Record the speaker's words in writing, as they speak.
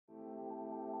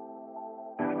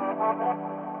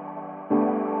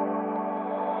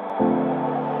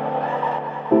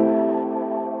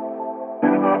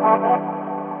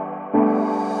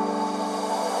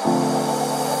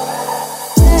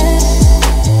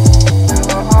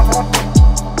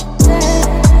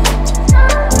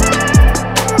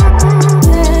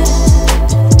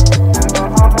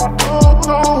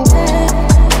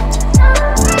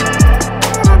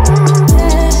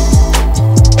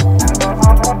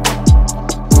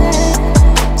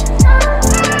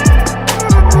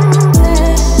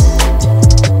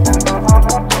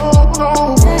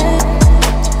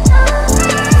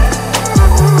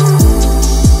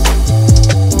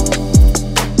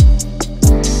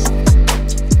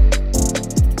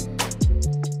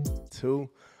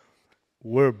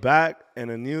We're back in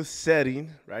a new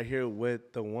setting right here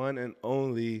with the one and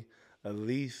only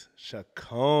Alyss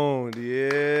Chacon.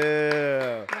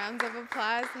 Yeah. Rounds of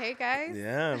applause. Hey, guys.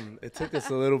 Yeah. It took us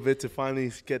a little bit to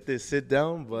finally get this sit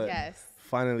down, but yes.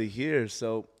 finally here.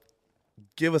 So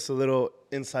give us a little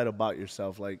insight about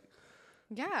yourself. Like,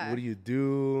 yeah. What do you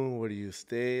do? Where do you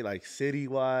stay? Like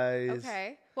city-wise?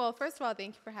 Okay. Well, first of all,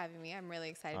 thank you for having me. I'm really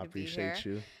excited to be here. I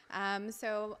appreciate you.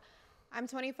 So I'm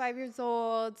 25 years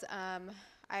old.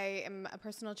 I am a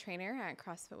personal trainer at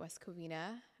CrossFit West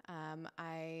Covina.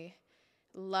 I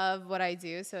love what I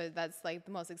do, so that's like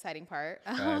the most exciting part.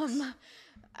 Most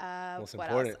what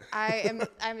important. else?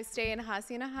 I stay in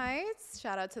Hacienda Heights.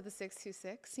 Shout out to the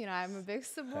 626. You know, I'm a big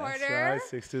supporter. That's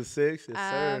right, 626. Yes,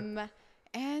 sir.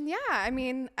 And yeah, I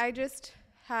mean, I just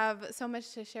have so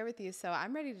much to share with you, so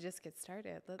I'm ready to just get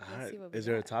started. Let's see what we Is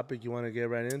there a topic you want to get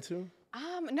right into?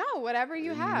 No, whatever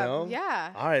you have. No?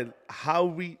 Yeah. All right.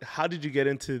 How did you get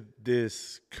into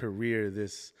this career,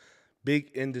 this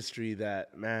big industry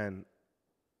that, man,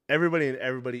 everybody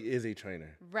is a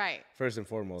trainer. Right. First and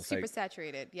foremost. Super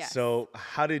saturated, yes. So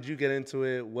how did you get into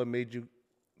it? What made you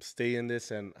stay in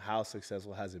this, and how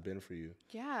successful has it been for you?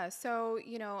 Yeah, so,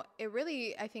 you know, it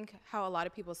really, I think how a lot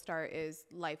of people start is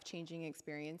life-changing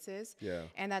experiences. Yeah.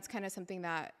 And that's kind of something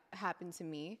that happened to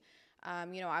me.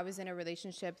 You know, I was in a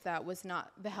relationship that was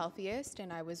not the healthiest,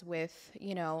 and I was with,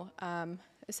 you know,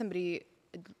 somebody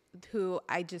who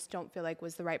I just don't feel like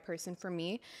was the right person for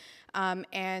me.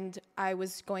 And I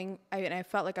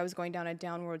felt like I was going down a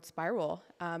downward spiral.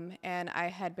 And I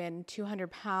had been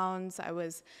 200 pounds. I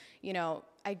was, you know,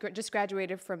 I just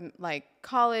graduated from like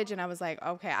college, and I was like,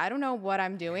 okay, I don't know what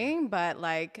I'm doing, but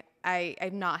like,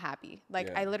 I'm not happy. Like,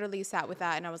 Yeah. I literally sat with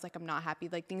that, and I was like, I'm not happy.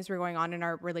 Like, things were going on in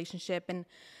our relationship, and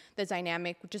the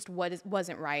dynamic just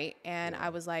wasn't right. And I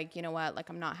was like, you know what, like,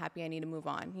 I'm not happy. I need to move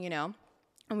on, you know?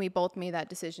 And we both made that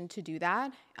decision to do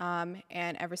that. And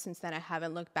ever since then, I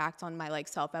haven't looked back on my like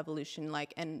self-evolution,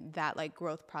 like, and that like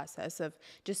growth process of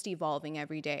just evolving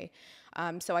every day.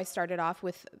 So I started off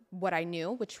with what I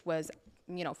knew, which was,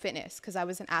 you know, fitness, because I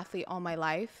was an athlete all my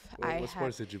life. What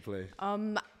sports did you play?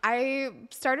 I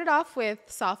started off with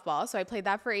softball, so I played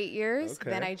that for 8 years. Okay.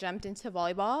 Then I jumped into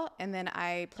volleyball, and then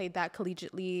I played that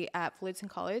collegiately at Fullerton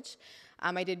College.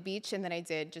 I did beach, and then I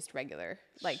did just regular,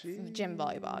 like, gym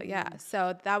volleyball. Yeah.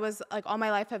 So that was, like, all my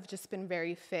life I've just been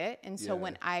very fit. And so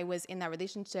when I was in that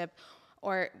relationship,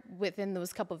 or within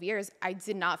those couple of years, I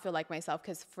did not feel like myself,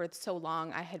 because for so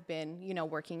long I had been, you know,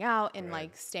 working out and,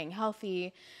 like, staying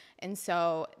healthy. And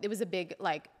so it was a big,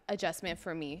 like, adjustment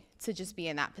for me to just be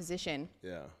in that position.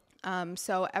 Yeah.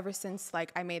 So ever since,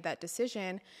 like, I made that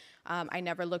decision, I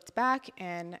never looked back,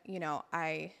 and, you know,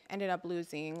 I ended up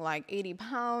losing like 80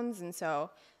 pounds. And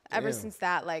so ever since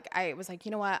that, like, I was like,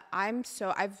 you know what,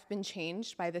 I've been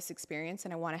changed by this experience,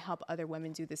 and I want to help other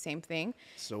women do the same thing.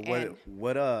 So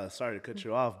sorry to cut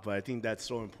you off, but I think that's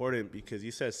so important, because you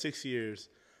said 6 years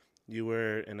you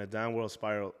were in a downward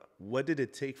spiral. What did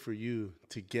it take for you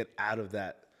to get out of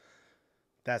that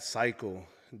cycle,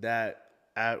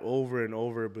 over and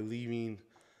over believing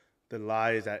the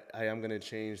lies that I am going to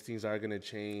change, things are going to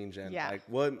change? And like,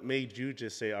 what made you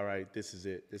just say, all right, this is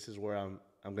it. This is where I'm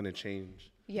going to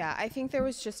change? Yeah, I think there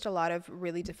was just a lot of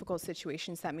really difficult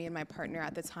situations that me and my partner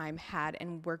at the time had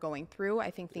and were going through.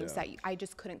 I think things that I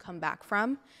just couldn't come back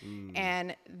from.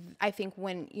 And I think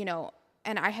when, you know,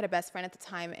 and I had a best friend at the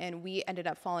time, and we ended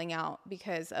up falling out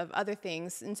because of other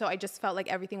things. And so I just felt like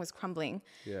everything was crumbling.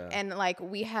 Yeah. And like,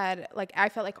 we had, like, I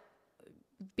felt like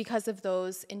because of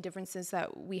those indifferences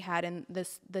that we had, and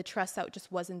the trust that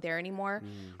just wasn't there anymore,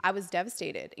 I was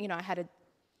devastated. You know, I had a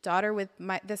daughter with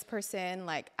this person.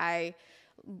 Like, I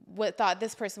what thought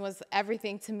this person was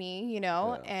everything to me, you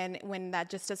know, and when that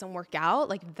just doesn't work out,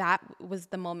 like that was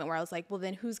the moment where I was like, well,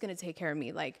 then who's going to take care of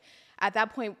me? Like at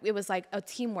that point, it was like a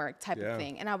teamwork type of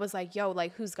thing. And I was like, yo,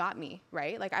 like who's got me?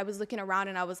 Right. Like I was looking around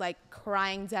and I was like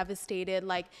crying, devastated,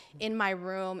 like in my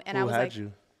room. And I was like,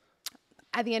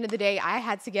 at the end of the day, I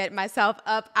had to get myself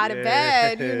up out of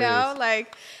bed, you know,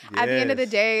 like at the end of the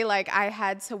day, like I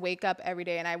had to wake up every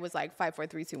day and I was like 5, 4,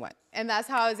 3, 2, 1. And that's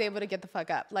how I was able to get the fuck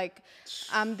up. Like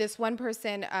this one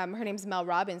person, her name's Mel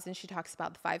Robbins, and she talks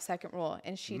about the 5-second rule.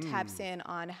 And she taps in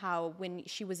on how when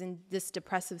she was in this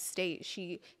depressive state,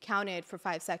 she counted for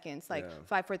 5 seconds, like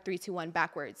 5, 4, 3, 2, 1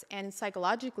 backwards. And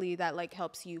psychologically, that like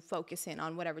helps you focus in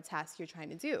on whatever task you're trying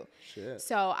to do.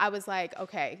 So I was like,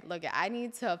 okay, look, I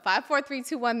need to 5, 4, 3,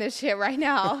 2, 1 this shit right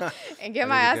now and get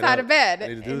my ass out of bed. I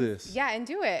need to do this. Yeah, and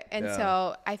do it. And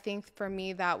so I think for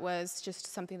me, that was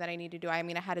just something that I need to do. I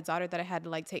mean, I had a daughter that I had to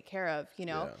like take care of, you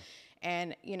know,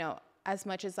 and, you know, as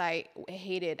much as I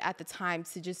hated at the time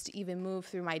to just even move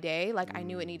through my day, like I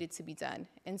knew it needed to be done.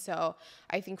 And so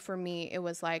I think for me, it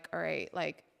was like, all right,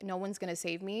 like no one's going to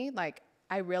save me. Like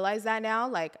I realize that now,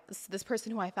 like this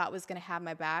person who I thought was going to have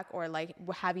my back or like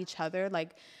have each other,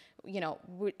 like, you know,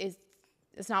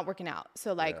 it's not working out.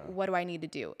 So like, what do I need to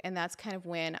do? And that's kind of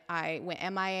when I went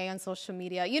MIA on social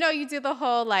media. You know, you do the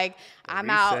whole like, I'm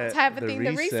out type of thing,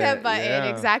 the reset button.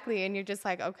 Exactly. And you're just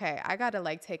like, okay, I got to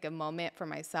like take a moment for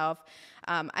myself.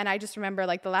 And I just remember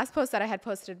like the last post that I had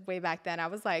posted way back then, I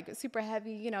was like super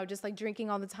heavy, you know, just like drinking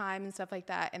all the time and stuff like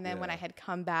that. And then when I had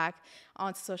come back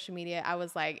onto social media, I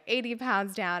was like 80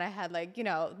 pounds down. I had like, you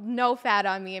know, no fat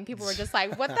on me. And people were just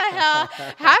like, what the hell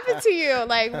happened to you?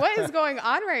 Like, what is going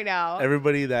on right now?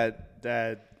 Everybody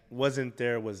that wasn't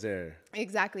there was there.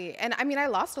 Exactly. And I mean, I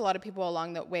lost a lot of people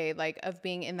along that way, like of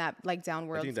being in that like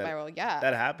downward spiral.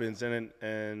 That happens.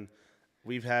 And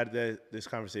we've had this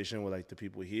conversation with like the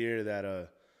people here that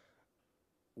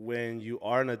when you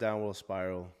are in a downward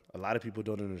spiral, a lot of people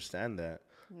don't understand that.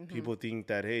 People think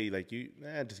that, hey, like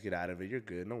just get out of it. You're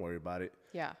good. Don't worry about it.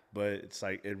 Yeah. But it's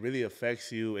like, it really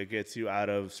affects you. It gets you out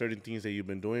of certain things that you've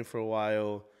been doing for a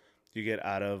while. You get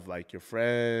out of like your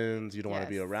friends. You don't want to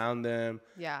be around them.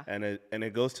 Yeah. And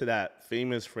it goes to that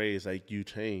famous phrase, like you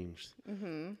changed.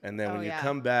 And then when you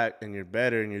come back and you're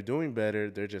better and you're doing better,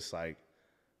 they're just like,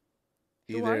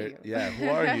 who are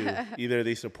you? Either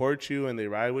they support you and they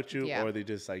ride with you, or they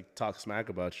just like talk smack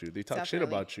about you. They talk shit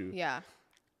about you. Yeah.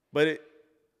 But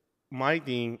my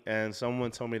thing, and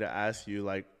someone told me to ask you,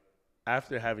 like,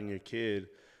 after having your kid,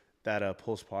 that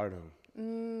postpartum.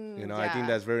 You know, I think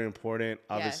that's very important.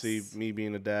 Obviously, me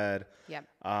being a dad,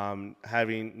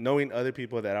 knowing other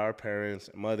people that are parents,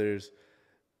 mothers,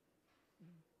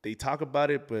 they talk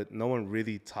about it, but no one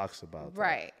really talks about that.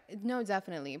 Right. No,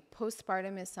 definitely.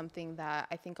 Postpartum is something that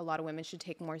I think a lot of women should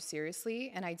take more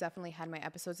seriously. And I definitely had my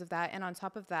episodes of that. And on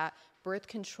top of that, birth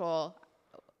control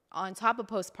on top of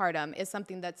postpartum is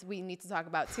something that we need to talk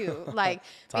about too. Like,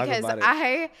 because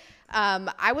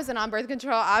I wasn't on birth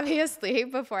control, obviously,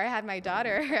 before I had my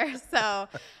daughter. So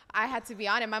I had to be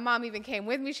on it. My mom even came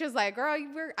with me. She was like, girl,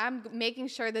 I'm making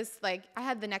sure this, like, I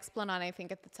had the Nexplanon, I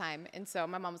think, at the time. And so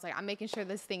my mom was like, I'm making sure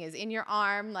this thing is in your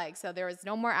arm. Like, so there was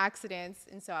no more accidents.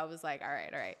 And so I was like, all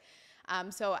right.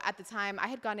 So at the time, I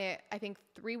had gone it, I think,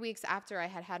 3 weeks after I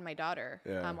had my daughter,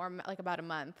 or like about a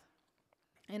month.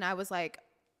 And I was like,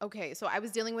 okay, so I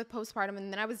was dealing with postpartum,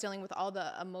 and then I was dealing with all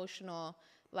the emotional,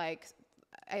 like,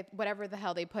 whatever the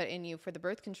hell they put in you for the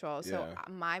birth control. So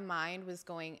my mind was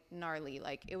going gnarly.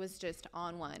 Like, it was just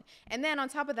on one. And then on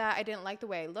top of that, I didn't like the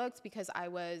way I looked because I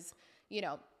was, you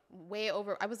know, way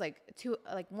over. I was like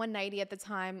 190 at the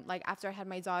time, like after I had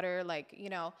my daughter, like, you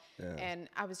know, and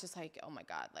I was just like, oh my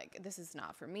God, like this is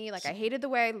not for me. Like I hated the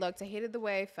way I looked. I hated the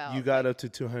way I felt. You got up to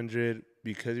 200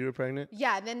 because you were pregnant?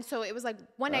 Yeah. And then, so it was like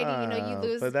 190, you know, you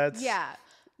lose. But that's,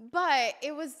 but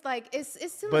it was like, it's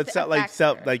still, but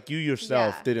like you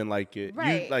yourself didn't like it.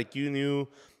 Right. You knew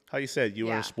how you said you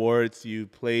were in sports, you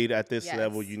played at this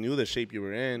level, you knew the shape you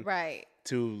were in. Right.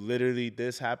 To literally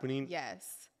this happening.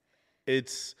 Yes.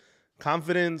 It's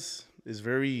confidence is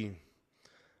very,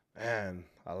 man,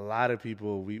 a lot of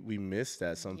people, we miss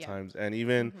that sometimes. And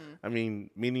even, I mean,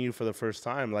 meeting you for the first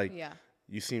time, like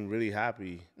you seem really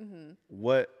happy. In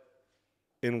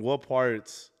what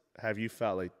parts have you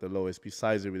felt like the lowest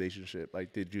besides the relationship?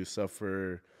 Like, did you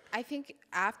suffer? I think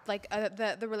after, like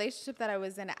the relationship that I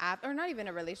was in after, or not even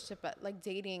a relationship, but like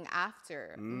dating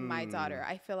after my daughter,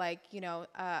 I feel like, you know,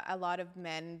 a lot of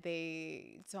men,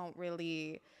 they don't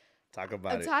really Talk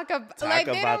about it. Like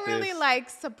they don't really like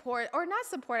support, or not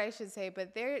support, I should say,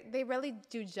 but they really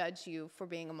do judge you for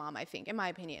being a mom. I think, in my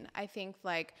opinion, I think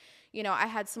like, you know, I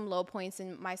had some low points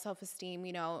in my self-esteem,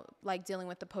 you know, like dealing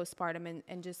with the postpartum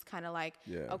and just kind of like,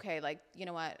 okay, like, you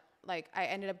know what, like I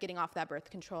ended up getting off that birth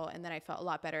control and then I felt a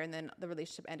lot better and then the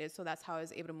relationship ended. So that's how I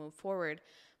was able to move forward.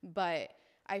 But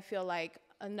I feel like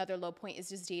another low point is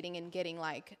just dating and getting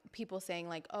like people saying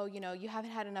like, oh, you know, you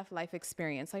haven't had enough life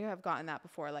experience. Like I've gotten that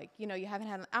before. Like, you know, you haven't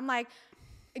had, I'm like,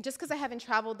 just because I haven't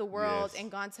traveled the world and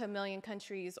gone to a million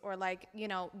countries or like, you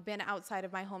know, been outside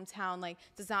of my hometown, like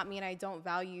does not mean I don't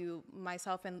value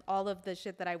myself and all of the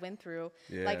shit that I went through.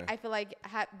 Like, I feel like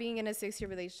being in a 6-year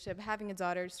relationship, having a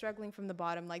daughter, struggling from the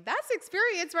bottom, like that's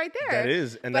experience right there. That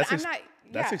is. And but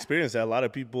that's experience that a lot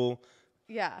of people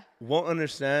won't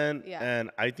understand.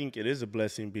 And I think it is a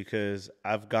blessing because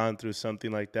I've gone through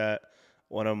something like that.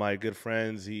 One of my good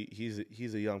friends, he's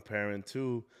a young parent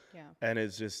too. And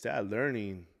it's just that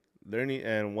learning.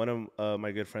 And one of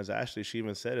my good friends, Ashley, she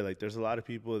even said it, like there's a lot of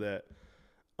people that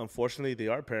unfortunately they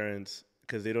are parents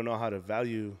because they don't know how to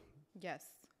value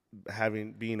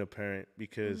being a parent,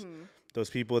 because those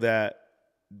people that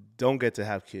don't get to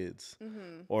have kids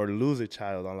or lose a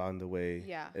child along the way,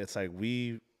 it's like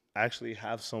we actually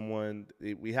have someone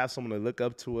to look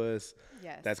up to us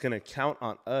that's going to count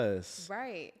on us.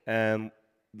 Right. And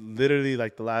literally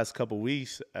like the last couple of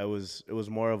weeks, it was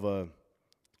more of a,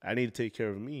 I need to take care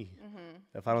of me.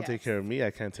 If I don't take care of me,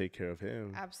 I can't take care of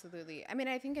him. Absolutely. I mean,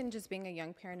 I think in just being a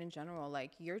young parent in general,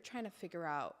 like you're trying to figure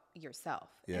out yourself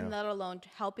and let alone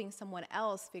helping someone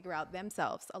else figure out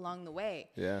themselves along the way.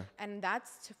 And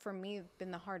that's for me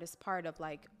been the hardest part of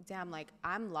like, damn, like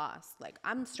I'm lost. Like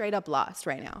I'm straight up lost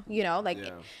right now, you know, like,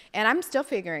 and I'm still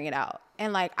figuring it out.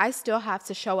 And like, I still have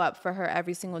to show up for her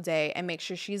every single day and make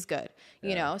sure she's good,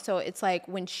 you know? So it's like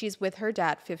when she's with her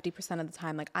dad 50% of the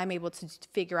time, like I'm able to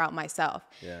figure out myself.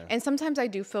 And sometimes I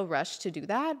do feel rushed to do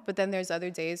that. But then there's other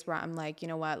days where I'm like, you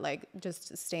know what, like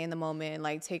just stay in the moment,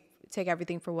 like take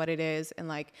everything for what it is and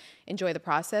like enjoy the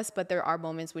process. But there are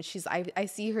moments when I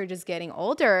see her just getting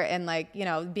older and like, you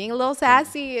know, being a little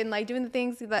sassy and like doing the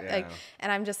things that like,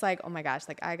 and I'm just like, oh my gosh,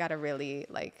 like I gotta really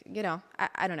like, you know,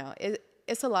 I don't know.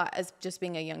 It's a lot as just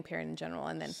being a young parent in general.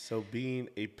 And then so being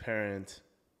a parent,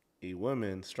 a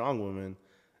woman, strong woman,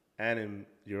 and in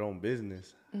your own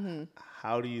business,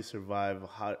 how do you survive?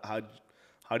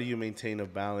 How do you maintain a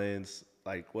balance?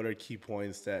 Like, what are key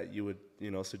points that you would,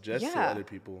 you know, suggest to other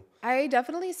people? I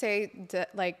definitely say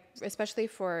like, especially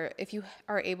for if you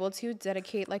are able to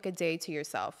dedicate like a day to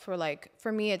yourself.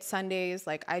 For me, it's Sundays.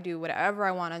 Like I do whatever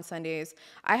I want on Sundays.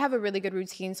 I have a really good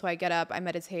routine. So I get up, I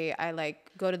meditate, I like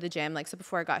go to the gym. Like, so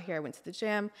before I got here, I went to the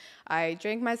gym. I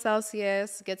drank my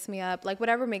Celsius, gets me up, like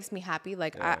whatever makes me happy.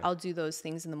 Like I'll do those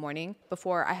things in the morning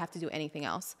before I have to do anything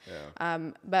else.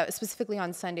 But specifically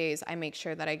on Sundays, I make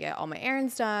sure that I get all my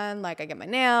errands done. Like I get my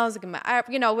nails, I get my,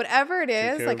 you know, whatever it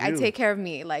is, like I take care of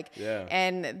me. Like,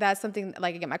 and that's something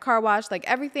like I get my car washed, like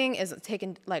everything is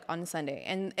taken like on Sunday,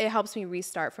 and it helps me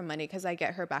restart from Monday because I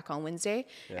get her back on Wednesday,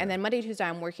 and then Monday, Tuesday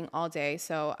I'm working all day,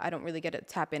 so I don't really get to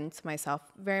tap into myself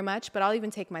very much. But I'll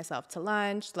even take myself to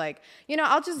lunch, like, you know,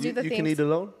 I'll just do the things. You can eat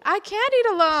alone? I can eat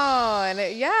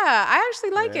alone. Yeah, I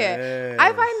actually like it.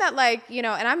 I find that like, you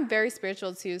know, and I'm very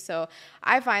spiritual too, so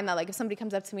I find that like if somebody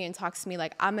comes up to me and talks to me,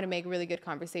 like I'm gonna make really good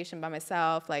conversation by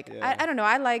myself. Like I don't know,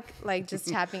 I like just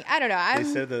tapping. I don't know. They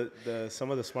said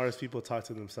some of the smartest people talk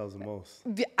to themselves the most.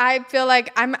 I feel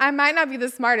like I might not be the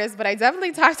smartest, but I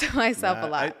definitely talk to myself a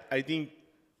lot. I think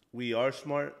we are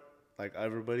smart, like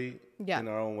everybody, in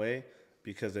our own way,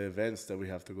 because the events that we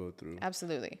have to go through.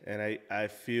 Absolutely. And I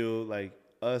feel like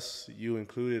us, you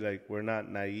included, like we're not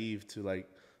naive to like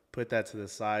put that to the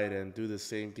side and do the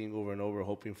same thing over and over,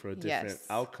 hoping for a different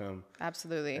outcome.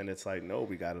 Absolutely. And it's like, no,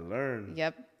 we got to learn.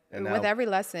 Yep. And with every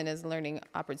lesson is learning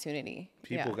opportunity.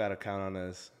 People got to count on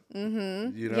us.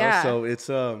 You know,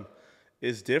 so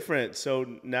it's different.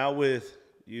 So now with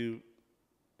you,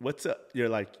 what's up? You're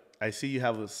like, I see you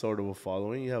have a sort of a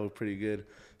following. You have a pretty good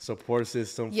support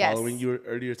system following. You were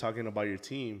earlier talking about your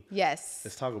team. Yes.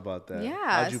 Let's talk about that.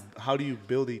 Yeah. How do you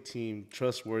build a team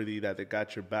trustworthy that they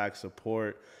got your back,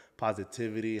 support,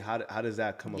 positivity? How does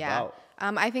that come about?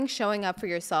 I think showing up for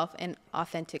yourself and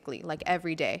authentically, like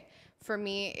every day. For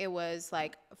me, it was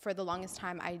like for the longest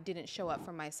time, I didn't show up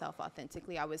for myself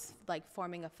authentically. I was like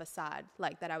forming a facade,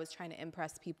 like that I was trying to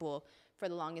impress people for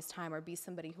the longest time or be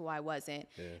somebody who I wasn't.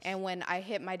 And when I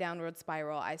hit my downward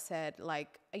spiral, I said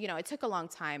like, you know, it took a long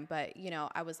time, but you know,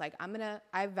 I was like,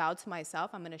 I vowed to myself,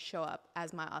 I'm going to show up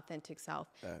as my authentic self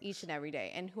each and every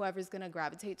day. And whoever's going to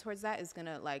gravitate towards that is going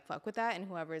to like fuck with that. And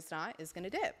whoever is not is going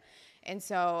to dip. And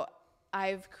so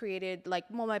I've created, like,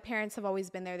 well, my parents have always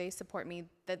been there. They support me.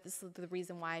 That this is the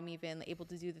reason why I'm even able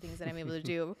to do the things that I'm able to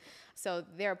do. So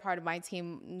they're a part of my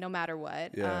team no matter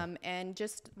what. Yeah. And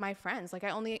just my friends, like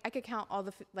I could count all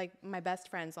the, like my best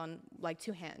friends on like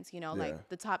two hands, you know, Yeah. like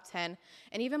the top 10.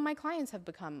 And even my clients have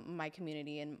become my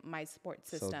community and my support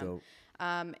system. So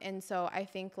dope. And so I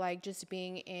think like just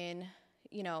being in,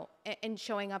 you know, and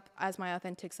showing up as my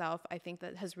authentic self, I think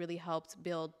that has really helped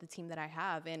build the team that I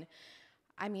have. And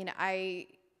I mean, I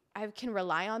can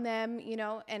rely on them, you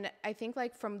know, and I think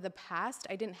like from the past,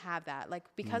 I didn't have that. Like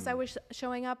because I was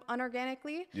showing up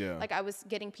unorganically, like I was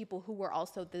getting people who were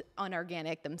also the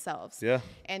unorganic themselves. Yeah.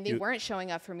 And they weren't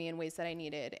showing up for me in ways that I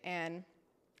needed. And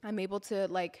I'm able to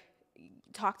like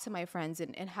talk to my friends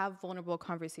and have vulnerable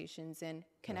conversations and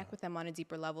connect with them on a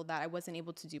deeper level that I wasn't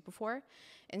able to do before.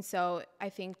 And so I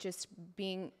think just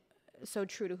being so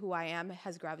true to who I am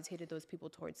has gravitated those people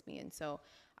towards me. And so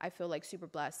I feel like super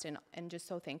blessed and just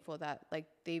so thankful that like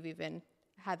they've even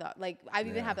had the, like I've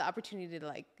even had the opportunity to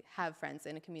like have friends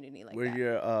in a community like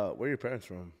that. Where are your parents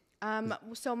from?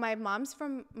 So my mom's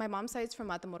side's from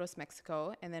Matamoros,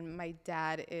 Mexico, and then my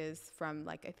dad is from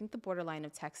like I think the borderline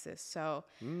of Texas. So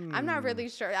I'm not really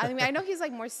sure. I mean, I know he's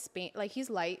like more Spain, like he's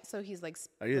light, so he's like.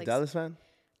 Are you like, a Dallas fan?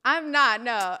 I'm not.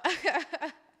 No.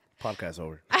 Podcast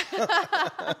over.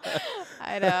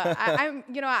 I know. I'm.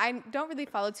 You know, I don't really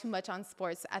follow too much on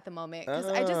sports at the moment because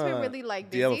I just been really like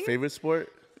busy. Do you have a favorite sport?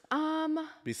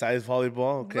 Besides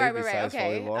volleyball, okay. Right, Besides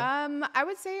okay. volleyball. I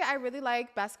would say I really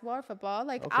like basketball or football.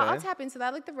 Like, I'll tap into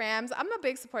that, like the Rams. I'm a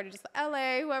big supporter, just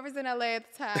LA, whoever's in LA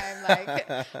at the time.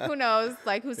 Like, who knows,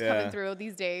 like, who's coming through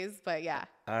these days. But, yeah.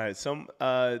 All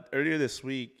right. Earlier this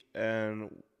week,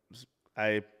 and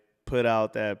I put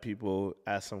out that people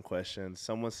asked some questions.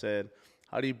 Someone said,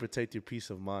 how do you protect your peace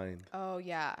of mind? Oh,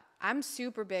 yeah. I'm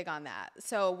super big on that.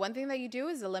 So one thing that you do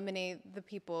is eliminate the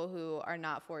people who are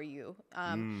not for you.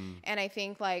 And I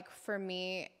think like for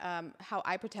me, how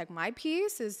I protect my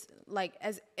peace is like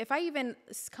as if I even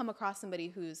come across somebody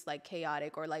who's like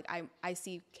chaotic or like I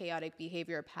see chaotic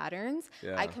behavior patterns,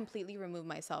 I completely remove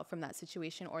myself from that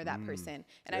situation or that person.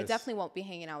 And I definitely won't be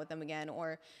hanging out with them again.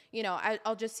 Or, you know,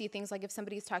 I'll just see things like if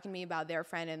somebody's talking to me about their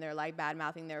friend and they're like bad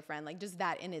mouthing their friend, like just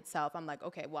that in itself, I'm like,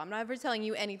 okay, well, I'm not ever telling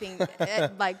you anything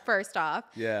like first off.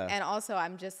 Yeah. And also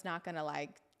I'm just not going to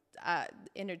like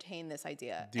entertain this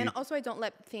idea. And also I don't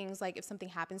let things like if something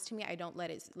happens to me, I don't let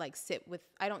it like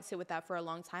I don't sit with that for a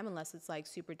long time unless it's like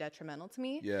super detrimental to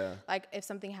me. Yeah. Like if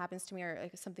something happens to me or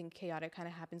like if something chaotic kind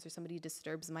of happens or somebody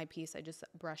disturbs my peace, I just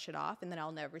brush it off and then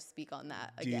I'll never speak on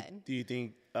that again. Do you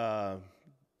think the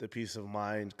peace of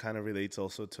mind kind of relates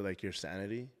also to like your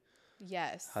sanity?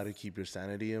 Yes. How to keep your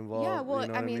sanity involved. Yeah, well,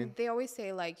 you know I mean, they always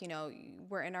say, like, you know,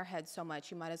 we're in our heads so much,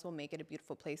 you might as well make it a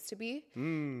beautiful place to be.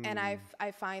 And I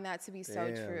find that to be so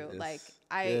true. Like,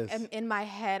 I am in my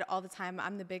head all the time.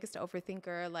 I'm the biggest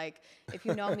overthinker. Like, if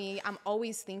you know me, I'm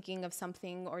always thinking of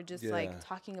something or just, like,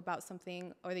 talking about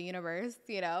something or the universe,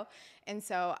 you know? And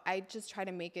so I just try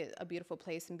to make it a beautiful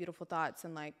place and beautiful thoughts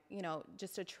and, like, you know,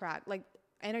 just attract, like,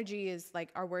 energy is like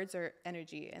our words are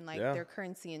energy and like they're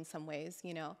currency in some ways,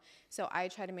 you know? So I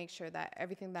try to make sure that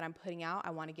everything that I'm putting out, I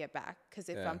want to get back. Because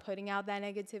if I'm putting out that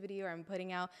negativity or I'm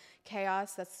putting out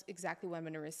chaos, that's exactly what I'm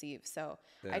going to receive. So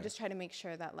I just try to make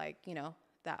sure that like, you know,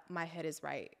 that my head is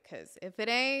right. Because if it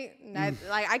ain't,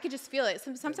 like I could just feel it.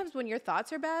 Sometimes when your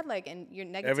thoughts are bad, like and your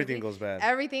negativity, everything goes bad.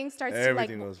 Everything starts to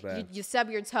like, goes bad. You stub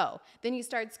your toe, then you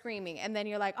start screaming, and then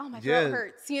you're like, oh my throat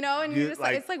hurts, you know? And you're just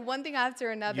like, it's like one thing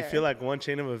after another. You feel like one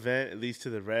chain of event leads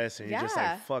to the rest, and you're just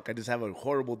like, fuck, I just have a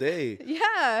horrible day.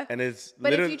 Yeah. And it's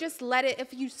but if you just let it,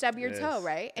 if you stub your toe,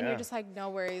 right? And you're just like, no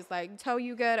worries, like toe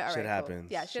you good? All right, shit happens.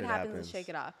 Cool. Yeah, shit happens and shake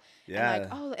it off. Yeah. And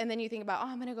like, oh, and then you think about, oh,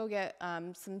 I'm gonna go get a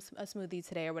smoothie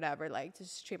today or whatever, like to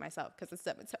just treat myself because it's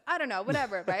so I don't know,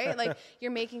 whatever, right? Like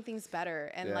you're making things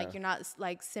better, and like you're not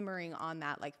like simmering on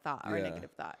that like thought or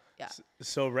negative thought. Yeah.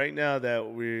 So right now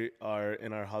that we are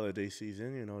in our holiday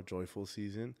season, you know, joyful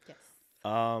season. Yes.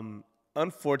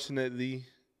 Unfortunately,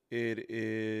 it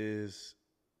is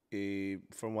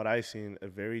from what I've seen, a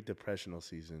very depressional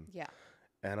season. Yeah.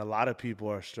 And a lot of people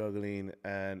are struggling,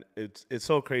 and it's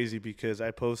so crazy because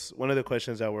I post one of the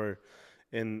questions that were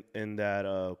in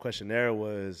that questionnaire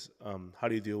was how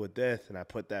do you deal with death, and I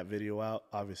put that video out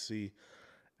obviously,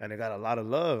 and it got a lot of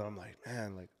love. I'm like,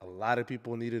 man, like a lot of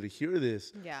people needed to hear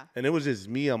this. Yeah. And it was just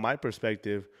me on my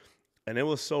perspective, and it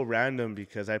was so random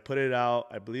because I put it out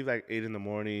I believe like 8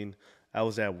 a.m. I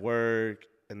was at work,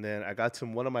 and then I got to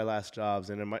one of my last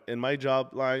jobs, and in my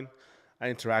job line I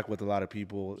interact with a lot of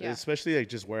people, especially like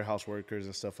just warehouse workers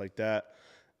and stuff like that.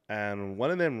 And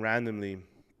one of them randomly,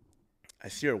 I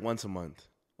see her only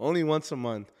once a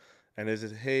month. And it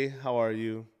says, hey, how are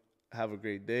you? Have a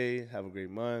great day. Have a great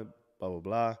month. Blah, blah,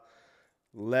 blah.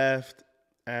 Left.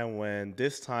 And when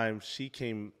this time she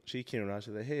came around, she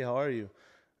was like, hey, how are you?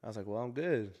 I was like, well, I'm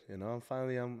good. You know,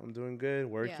 I'm doing good,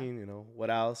 working, you know,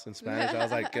 what else in Spanish? I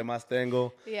was like, que más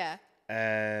tengo? Yeah.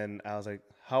 And I was like,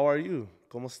 how are you?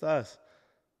 ¿Cómo estás?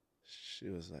 She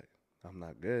was like, I'm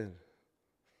not good.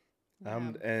 Yeah.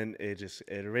 And it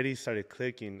already started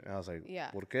clicking. I was like, Yeah.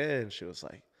 ¿Por qué? And she was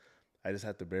like, I just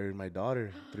had to bury my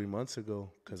daughter 3 months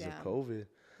ago because of COVID.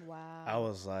 Wow. I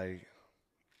was like,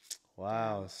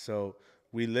 wow. Damn. So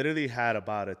we literally had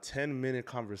about a 10-minute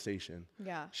conversation.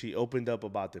 Yeah. She opened up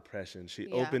about depression. She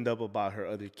opened up about her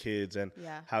other kids and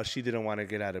how she didn't want to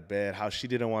get out of bed, how she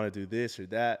didn't want to do this or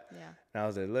that. Yeah. And I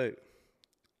was like, look,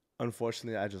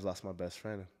 unfortunately, I just lost my best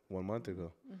friend 1 month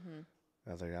ago. Mm-hmm.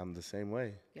 I was like, I'm the same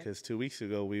way. Because 2 weeks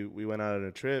ago, we went out on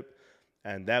a trip.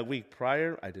 And that week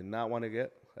prior, I did not want to go.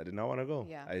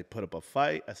 Yeah. I put up a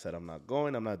fight. I said, I'm not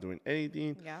going. I'm not doing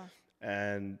anything. Yeah.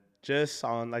 And just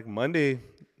on like Monday,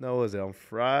 no, was it on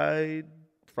Friday?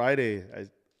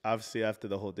 Obviously after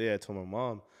the whole day, I told my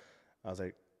mom, I was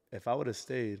like, if I would have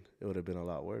stayed, it would have been a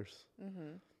lot worse.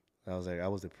 Mm-hmm. I was like, I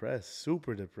was depressed,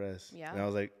 super depressed. Yeah. And I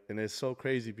was like, and it's so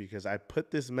crazy because I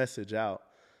put this message out,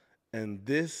 and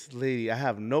this lady I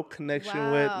have no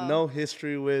connection with, no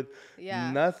history with,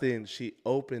 nothing. She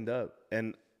opened up,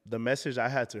 and the message I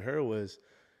had to her was,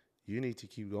 you need to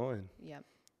keep going. Yep.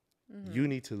 Mm-hmm. You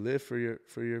need to live for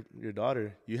your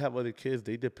daughter. You have other kids;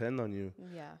 they depend on you.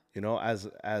 Yeah. You know,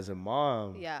 as a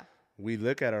mom, we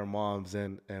look at our moms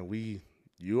and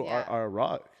you are our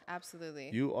rock. Absolutely.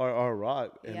 You are our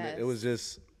rock, and it was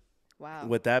just wow.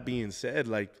 With that being said,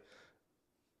 like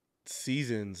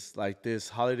seasons like this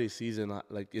holiday season,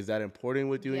 like is that important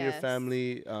with you and your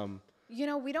family? You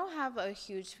know, we don't have a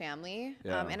huge family.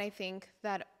 And I think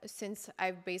that since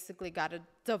I've basically got a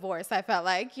divorce, I felt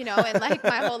like, you know, and like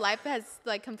my whole life has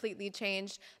like completely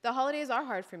changed. The holidays are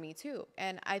hard for me too.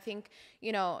 And I think,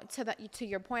 you know, to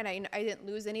your point, I didn't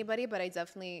lose anybody, but I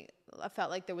felt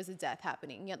like there was a death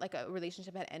happening. Yet like a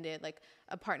relationship had ended, like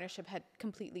a partnership had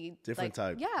completely different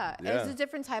type. Yeah. It was a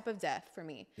different type of death for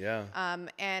me. Yeah.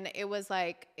 And it was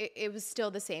like, it was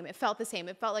still the same. It felt the same.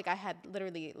 It felt like I had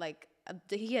literally like,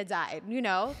 he had died, you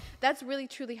know. That's really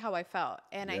truly how I felt.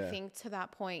 And I think to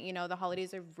that point, you know, the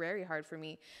holidays are very hard for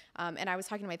me. And I was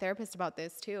talking to my therapist about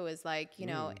this too, is like, you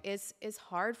know, it's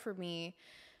hard for me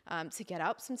to get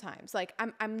up sometimes. Like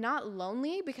I'm not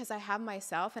lonely because I have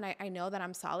myself and I know that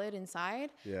I'm solid inside.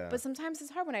 Yeah. But sometimes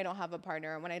it's hard when I don't have a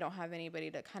partner and when I don't have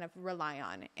anybody to kind of rely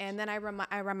on. And then I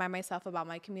remind myself about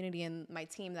my community and my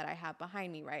team that I have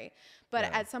behind me, right? But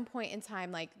at some point in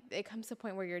time, like it comes to a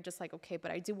point where you're just like, okay,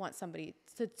 but I do want somebody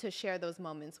to share those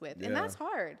moments with. And that's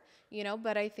hard, you know,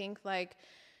 but I think like,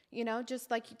 you know, just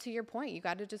like to your point, you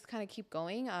got to just kind of keep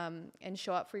going and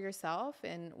show up for yourself.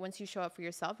 And once you show up for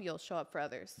yourself, you'll show up for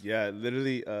others. Yeah,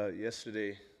 literally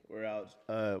yesterday we're out,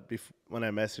 when I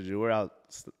messaged you, we're out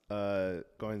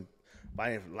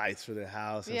buying lights for the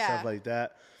house and stuff like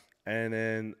that. And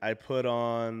then I put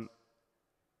on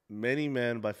Many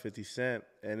Men by 50 Cent,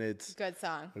 and it's good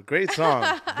song. A great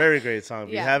song. Very great song.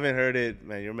 If you haven't heard it,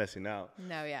 man, you're missing out.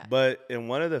 No, yeah. But in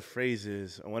one of the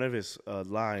phrases, one of his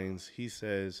lines, he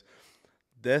says,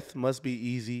 death must be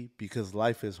easy because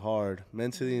life is hard.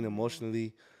 Mentally and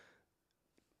emotionally,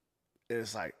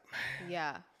 it's like, man.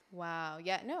 Yeah. Wow.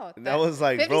 Yeah, no. That was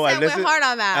like, bro, I listened hard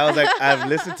on that. I was like, I've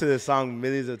listened to this song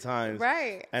millions of times.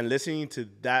 Right. And listening to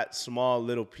that small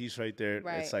little piece right there,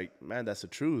 it's like, man, that's the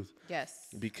truth. Yes.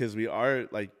 Because we are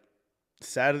like,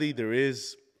 sadly, there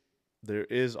is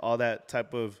all that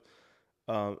type of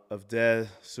death,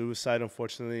 suicide,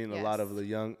 unfortunately, in a lot of the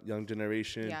young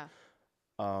generation.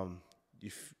 Yeah.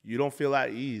 You don't feel at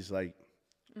ease. Like,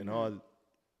 you know,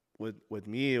 with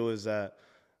me, it was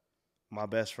my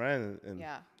best friend, and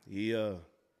we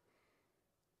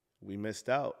missed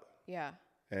out. Yeah.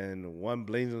 And one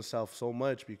blames himself so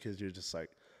much because you're just like,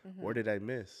 where did I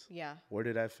miss? Yeah. Where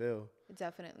did I fail?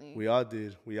 Definitely. We all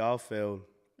did. We all failed.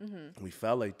 Mm-hmm. We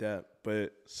felt like that.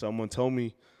 But someone told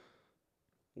me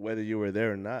whether you were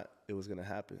there or not, it was going to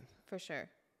happen. For sure.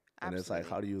 Absolutely. And it's like,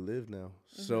 how do you live now?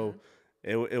 Mm-hmm. So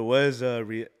it was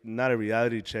not a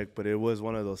reality check, but it was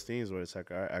one of those things where it's like,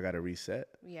 all right, I got to reset.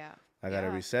 Yeah. I got to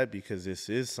reset because this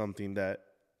is something that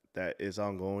is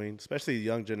ongoing, especially the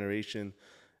young generation.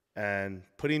 And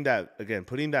putting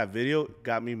that video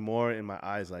got me more in my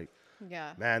eyes, like,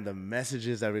 man, the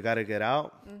messages that we got to get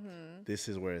out, this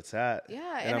is where it's at.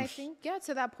 Yeah, and I think,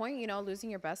 to that point, you know, losing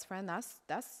your best friend,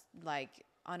 that's like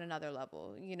on another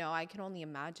level. You know, I can only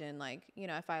imagine, like, you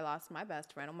know, if I lost my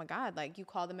best friend, oh my God, like you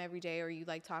call them every day or you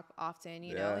like talk often,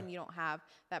 you know, Yeah. and you don't have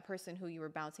that person who you were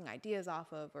bouncing ideas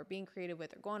off of or being creative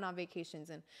with or going on vacations.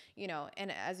 And, you know,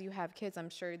 and as you have kids, I'm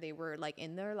sure they were like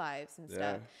in their lives and Yeah.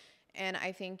 stuff. And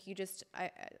I think you just,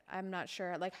 I'm not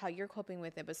sure like how you're coping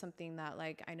with it, but something that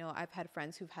like, I know I've had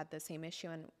friends who've had the same issue,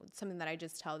 and something that I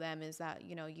just tell them is that,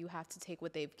 you know, you have to take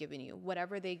what they've given you,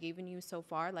 whatever they've given you so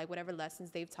far, like whatever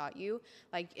lessons they've taught you,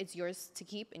 like it's yours to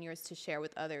keep and yours to share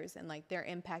with others, and like their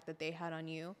impact that they had on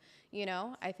you, you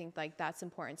know, I think like that's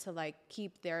important to like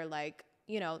keep their like,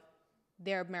 you know,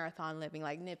 their marathon living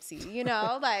like Nipsey, you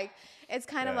know, like it's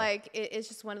kind of Yeah. like it's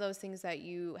just one of those things that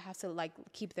you have to like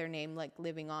keep their name like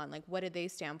living on. Like, what did they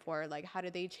stand for? Like, how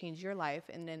did they change your life?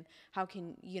 And then how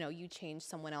can, you know, you change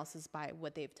someone else's by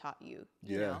what they've taught you,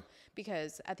 you Yeah. know,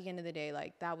 because at the end of the day,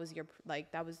 like that was your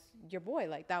boy.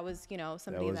 Like that was, you know, That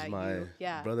somebody was that my you,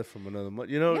 yeah. brother from another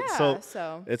mother. You know, Yeah. so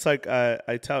So, it's like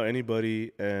I tell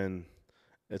anybody, and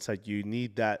it's like you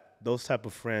need those type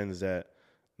of friends that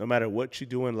no matter what you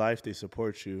do in life, they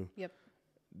support you. yep.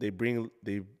 They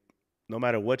no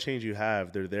matter what change you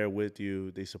have, they're there with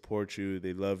you. They support you.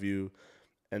 They love you,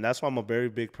 and that's why I'm a very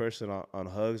big person on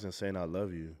hugs and saying I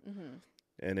love you. Mm-hmm.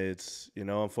 And it's, you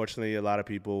know, unfortunately, a lot of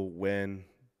people, when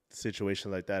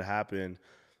situations like that happen,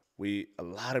 a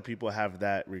lot of people have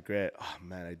that regret. Oh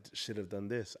man, I should have done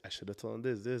this. I should have told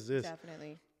them this.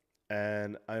 Definitely.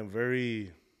 And I'm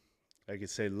very, I could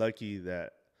say, lucky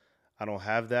that I don't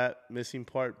have that missing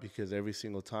part, because every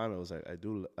single time it was like,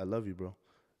 I love you, bro.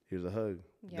 Here's a hug.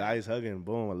 Yeah. Guys hugging,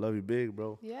 boom, I love you big,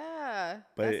 bro. Yeah.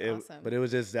 But That's it, awesome. but it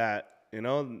was just that, you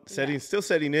know, Yeah. still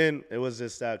setting in. It was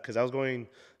just that, because I was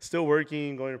still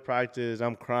working, going to practice.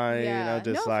 I'm crying. Yeah. I'm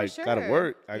just No, for like, gotta sure.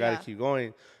 work. I gotta Yeah. keep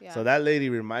going. Yeah. So that lady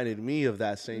reminded me of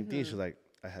that same thing. She's like,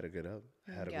 I had to get up.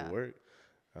 I had to Yeah. go work.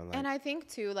 I'm like, And I think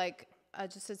too, like,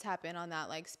 just to tap in on that,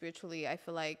 like spiritually, I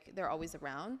feel like they're always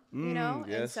around, you know? And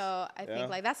yes. so I Yeah. think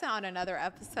like that's on another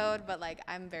episode, but like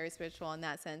I'm very spiritual in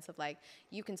that sense of like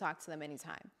you can talk to them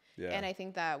anytime. Yeah. And I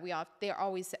think that they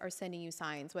always are sending you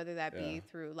signs, whether that be Yeah.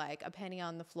 through like a penny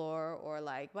on the floor or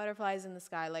like butterflies in the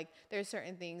sky. Like there's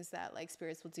certain things that like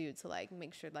spirits will do to like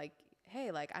make sure like, hey,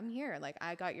 like I'm here, like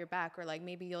I got your back, or like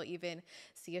maybe you'll even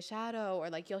see a shadow, or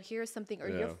like you'll hear something, or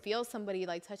Yeah. you'll feel somebody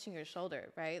like touching your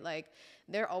shoulder, right? Like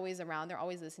they're always around, they're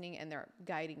always listening, and they're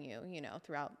guiding you, you know,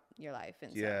 throughout your life.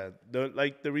 And Yeah,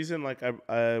 the reason like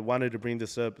I wanted to bring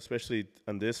this up, especially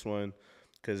on this one,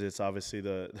 because it's obviously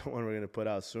the one we're gonna put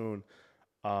out soon,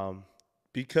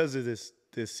 because of this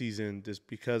season, just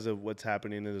because of what's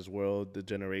happening in this world, the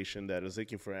generation that is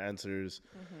looking for answers,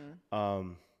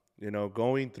 you know,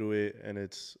 going through it, and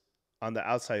it's on the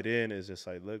outside in is just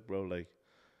like, look, bro, like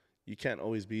you can't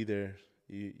always be there.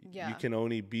 You Yeah. can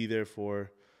only be there for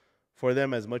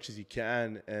them as much as you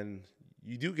can, and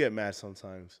you do get mad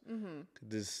sometimes.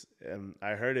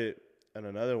 I heard it on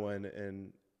another one,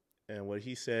 and what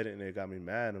he said, and it got me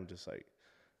mad. I'm just like,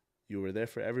 you were there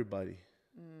for everybody.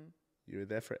 You were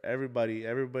there for everybody.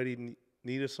 Everybody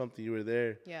needed something. You were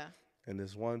there. yeah, And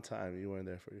this one time, you weren't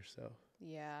there for yourself.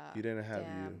 yeah, You didn't have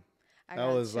damn. you. I I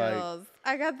got was like- chills.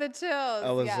 I got the chills.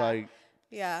 I was yeah.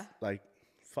 Yeah. like,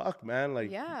 fuck, man.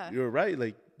 Like, Yeah. you were right.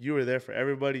 Like, you were there for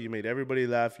everybody. You made everybody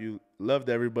laugh. You loved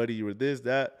everybody. You were this,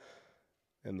 that.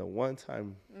 And the one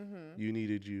time you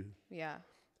needed you, Yeah.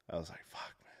 I was like,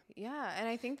 fuck, man. Yeah, and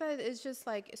I think that it's just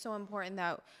like so important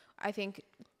that I think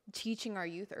teaching our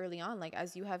youth early on, like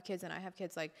as you have kids and I have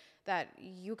kids, like that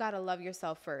you gotta love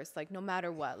yourself first, like no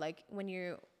matter what. Like when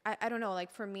I don't know,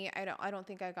 like for me, I don't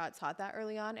think I got taught that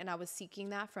early on, and I was seeking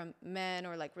that from men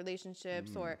or like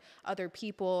relationships or other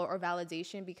people or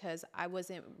validation because I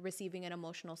wasn't receiving an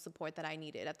emotional support that I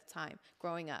needed at the time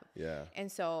growing up. Yeah.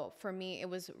 And so for me, it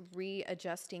was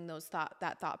readjusting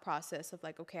that thought process of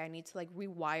like, okay, I need to like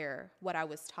rewire what I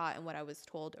was taught and what I was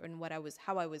told and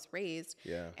how I was raised.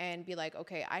 Yeah. And be like,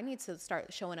 okay, I need to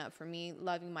start showing up for me,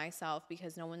 loving myself,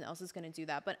 because no one else is going to do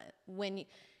that. But when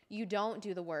you don't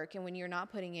do the work and when you're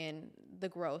not putting in the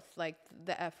growth, like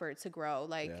the effort to grow,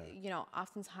 like, you know,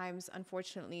 oftentimes,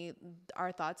 unfortunately,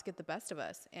 our thoughts get the best of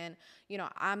us. And, you know,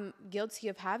 I'm guilty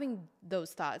of having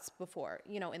those thoughts before,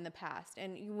 you know, in the past.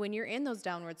 And when you're in those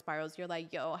downward spirals, you're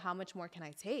like, yo, how much more can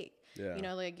I take? Yeah. You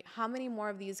know, like how many more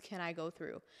of these can I go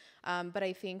through? But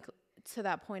I think to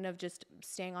that point of just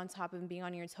staying on top and being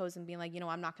on your toes and being like, you know,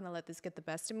 I'm not going to let this get the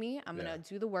best of me. I'm going to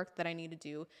do the work that I need to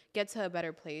do, get to a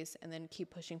better place, and then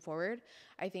keep pushing forward.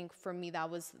 I think for me, that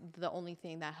was the only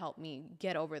thing that helped me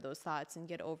get over those thoughts and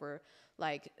get over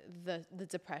like the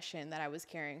depression that I was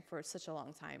carrying for such a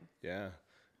long time. Yeah.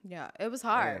 Yeah, it was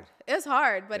hard. It was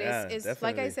hard, but Yeah, it's like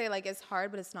I definitely. say, like it's hard,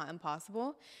 but it's not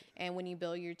impossible. And when you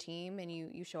build your team and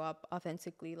you show up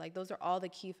authentically, like those are all the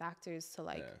key factors to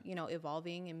like, Yeah. you know,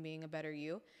 evolving and being a better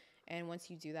you. And once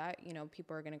you do that, you know,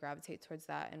 people are gonna gravitate towards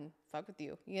that and fuck with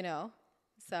you, you know?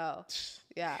 So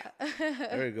yeah.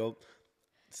 There we go.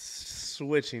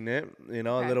 Switching it, you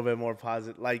know, a Okay. little bit more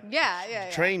positive. Like Yeah.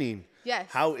 training.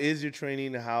 Yes. How is your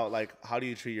training? How do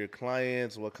you treat your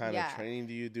clients? What kind of Yeah. training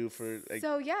do you do for like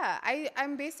So yeah,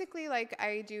 I'm basically like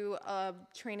I do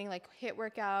training like HIIT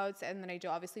workouts, and then I do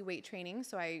obviously weight training.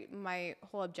 So my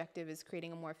whole objective is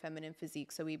creating a more feminine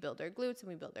physique. So we build our glutes and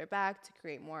we build our back to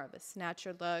create more of a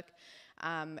snatcher look.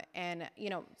 And you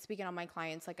know, speaking on my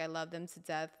clients, like I love them to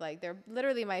death. Like they're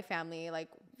literally my family. Like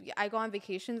I go on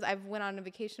vacations. I've went on a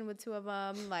vacation with two of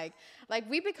them. Like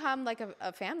we become like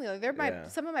a family. Like they're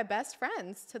some of my best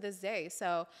friends to this day.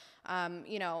 So,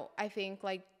 you know, I think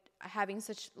like having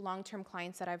such long-term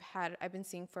clients that I've been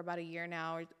seeing for about a year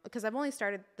now, because I've only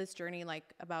started this journey like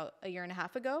about a year and a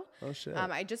half ago. Oh shit.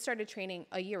 I just started training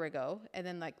a year ago, and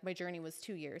then like my journey was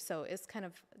 2 years. So it's kind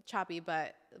of choppy,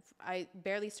 but I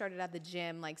barely started at the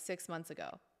gym like 6 months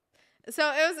ago.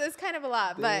 So it's kind of a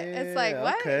lot, but it's like,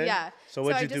 what? Okay. Yeah. So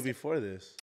what'd you do before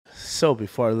this? So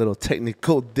before a little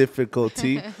technical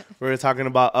difficulty, we were talking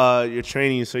about your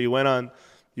training. So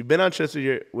you've been on trips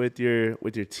with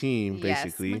your team,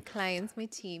 basically. Yes, my clients, my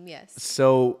team, yes.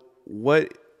 So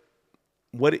what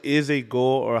is a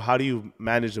goal, or how do you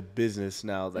manage a business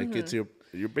now? Like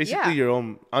you're basically your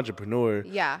own entrepreneur.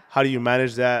 Yeah. How do you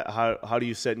manage that? How do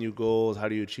you set new goals? How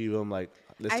do you achieve them? Like,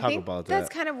 let's talk about that. That's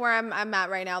kind of where I'm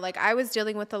at right now. Like I was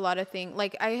dealing with a lot of things.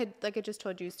 Like I just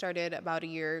told you, started about a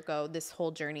year ago, this whole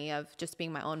journey of just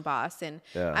being my own boss. And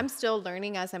I'm still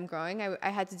learning as I'm growing. I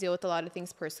had to deal with a lot of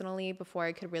things personally before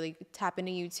I could really tap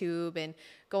into YouTube and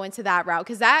go into that route,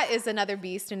 because that is another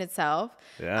beast in itself.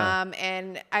 Yeah.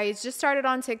 And I just started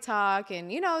on TikTok and,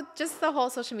 you know, just the whole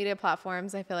social media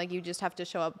platforms. I feel like you just have to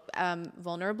show up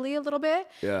vulnerably a little bit.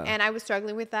 Yeah. And I was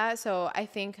struggling with that. So I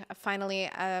think finally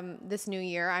this new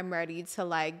year, I'm ready to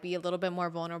like be a little bit more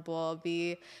vulnerable,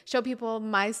 show people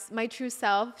my true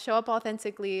self, show up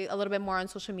authentically a little bit more on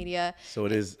social media. So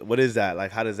what is that?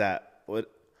 Like,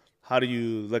 how do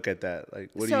you look at that?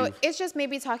 Like, It's just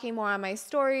maybe talking more on my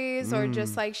stories, or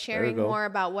just like sharing more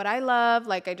about what I love.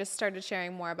 Like I just started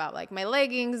sharing more about like my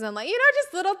leggings and like, you know,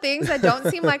 just little things that don't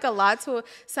seem like a lot to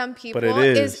some people. But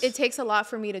it is. It takes a lot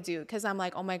for me to do, because I'm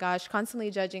like, oh my gosh, constantly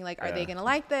judging, like, are they going to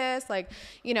like this? Like,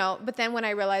 you know, but then when I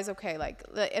realize, okay, like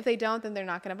if they don't, then they're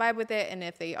not going to vibe with it. And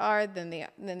if they are, then they're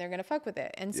going to fuck with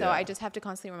it. And so I just have to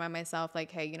constantly remind myself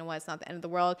like, hey, you know what? It's not the end of the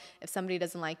world. If somebody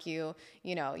doesn't like you,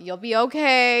 you know, you'll be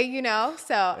okay, you know?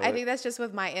 So I think that's just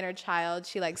with my inner child.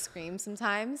 She like screams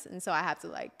sometimes. And so I have to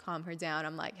like calm her down.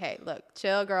 I'm like, hey, look,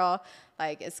 chill, girl.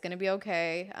 Like, it's going to be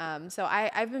okay. So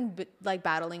I've been like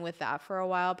battling with that for a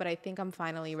while, but I think I'm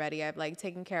finally ready. I've like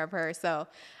taken care of her. So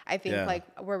I think like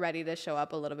we're ready to show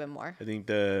up a little bit more. I think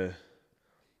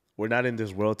we're not in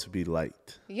this world to be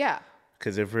liked. Yeah.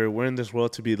 Because if we're in this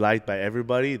world to be liked by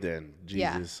everybody, then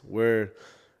Jesus,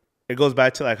 it goes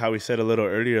back to like how we said a little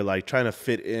earlier, like trying to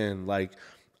fit in. Like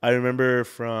I remember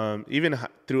from even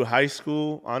through high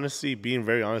school, honestly, being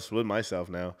very honest with myself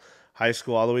now, high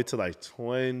school all the way to like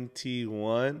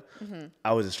 21,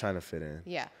 I was just trying to fit in.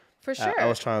 Yeah, for sure. I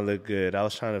was trying to look good. I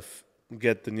was trying to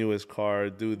get the newest car,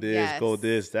 do this, go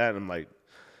this, that. And I'm like,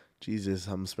 Jesus,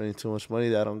 I'm spending too much money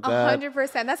that I don't got. 100%.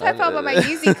 That's how I felt about my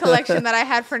Yeezy collection that I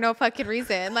had for no fucking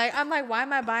reason. Like, I'm like, why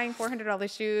am I buying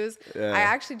 $400 shoes? Yeah. I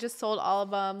actually just sold all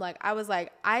of them. Like, I was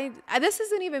like, this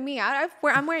isn't even me.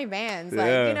 I'm wearing Vans.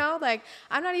 Like, you know, like,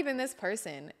 I'm not even this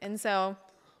person. And so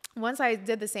once I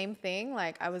did the same thing,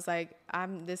 like, I was like,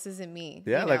 this isn't me.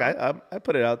 Yeah, you like know? I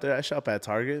put it out there. I shop at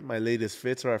Target. My latest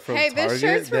fits are from Target. Hey, this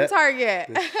shirt's from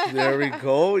Target. There we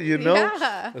go, you know?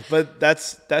 Yeah. But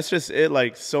that's just it.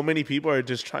 Like, so many people are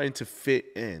just trying to fit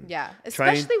in. Yeah,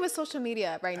 especially with social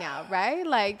media right now, right?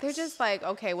 Like, they're just like,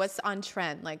 okay, what's on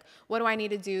trend? Like, what do I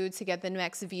need to do to get the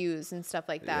next views and stuff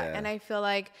like that? Yeah. And I feel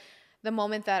like the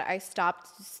moment that I stopped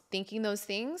thinking those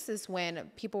things is when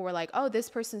people were like, oh,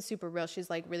 this person's super real. She's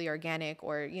like really organic,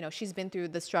 or, you know, she's been through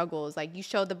the struggles. Like, you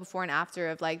showed the before and after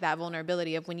of like that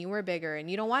vulnerability of when you were bigger, and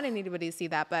you don't want anybody to see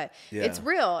that, but it's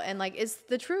real and like it's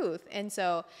the truth. And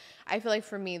so I feel like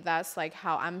for me, that's like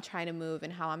how I'm trying to move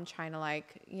and how I'm trying to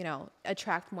like, you know,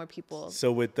 attract more people.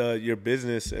 So with your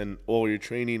business and all your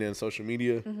training and social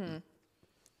media,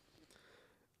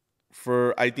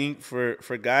 I think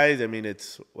for guys, I mean,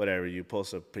 it's whatever. You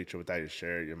post a picture without your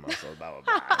shirt, your muscles, blah, blah,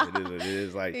 blah. It is what it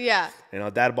is. Like, you know,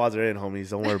 dad bods are in, homies.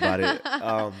 Don't worry about it.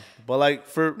 But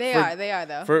like they are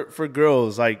though. For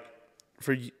girls, like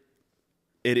for you,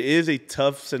 it is a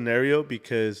tough scenario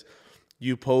because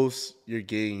you post your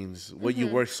gains, what you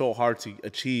work so hard to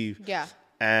achieve. Yeah.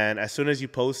 And as soon as you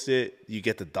post it, you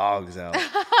get the dogs out.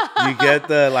 You get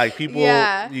the like people.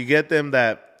 Yeah. You get them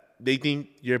that they think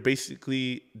you're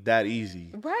basically that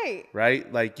easy. Right.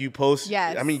 Right. Like you post.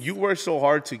 Yes. I mean, you work so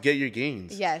hard to get your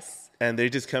gains. Yes. And they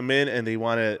just come in and they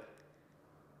want to.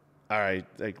 All right,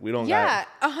 like we don't. Yeah,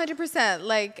 100%.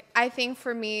 Like I think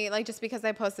for me, like just because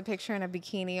I post a picture in a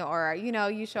bikini or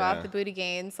you show off the booty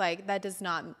gains, like that does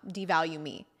not devalue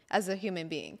me as a human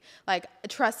being. Like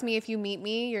trust me, if you meet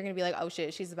me, you're gonna be like, oh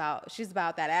shit, she's about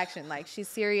that action. Like she's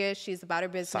serious. She's about her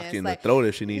business. Sock you in like, the throat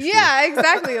if she needs to. Yeah,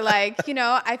 exactly. Like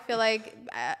I feel like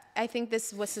I think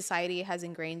this is what society has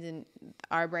ingrained in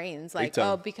our brains. Like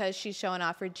oh, because she's showing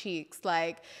off her cheeks,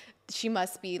 like. She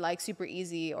must be like super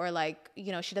easy or like,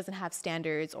 she doesn't have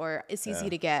standards or it's easy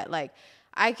to get. Like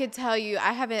I could tell you,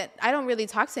 I don't really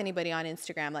talk to anybody on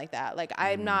Instagram like that. Like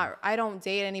I don't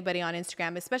date anybody on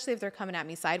Instagram, especially if they're coming at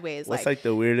me sideways. What's like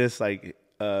the weirdest like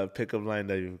pickup line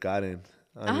that you've gotten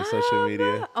on your social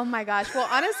media? Oh my gosh. Well,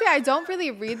 honestly, I don't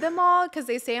really read them all because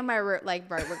they say in my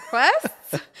requests.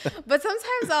 But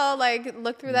sometimes I'll like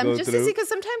look through them to see because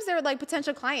sometimes they're like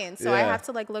potential clients. So I have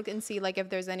to like look and see like if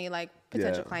there's any like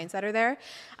potential clients that are there.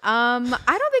 I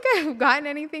don't think I've gotten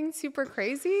anything super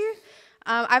crazy.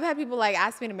 I've had people like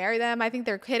ask me to marry them. I think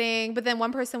they're kidding. But then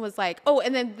one person was like, oh,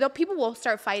 and then the people will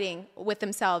start fighting with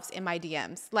themselves in my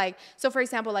DMs. Like, so for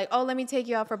example, like, oh, let me take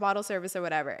you out for bottle service or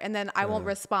whatever. And then I won't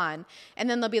respond. And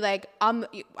then they'll be like, I'm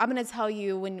going to tell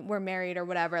you when we're married or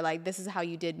whatever, like, this is how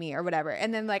you did me or whatever.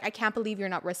 And then like, I can't believe you're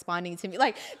not responding to me.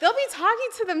 Like, they'll be talking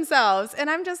to themselves.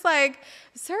 And I'm just like,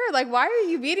 sir, like, why are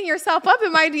you beating yourself up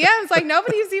in my DMs? Like,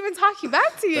 nobody's even talking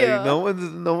back to you. Like, no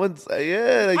one's, like, I'm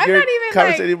you're not even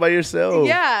conversating by yourself.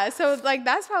 Yeah, so like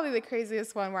that's probably the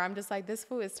craziest one where I'm just like, this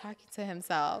fool is talking to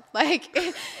himself. Like,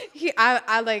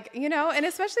 I like, and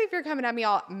especially if you're coming at me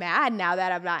all mad now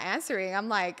that I'm not answering, I'm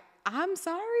like, I'm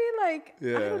sorry, like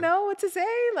I don't know what to say.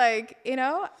 Like,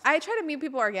 I try to meet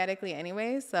people organically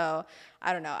anyway, so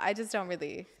I don't know. I just don't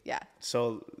really,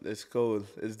 So let's go.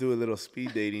 Let's do a little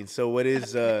speed dating. So what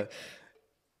is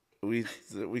we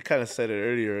kind of said it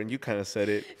earlier, and you kind of said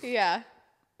it. Yeah.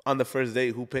 On the first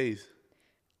date, who pays?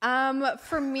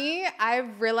 For me,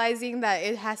 I'm realizing that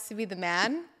it has to be the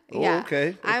man. Oh, yeah.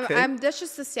 Okay. That's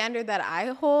just the standard that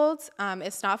I hold.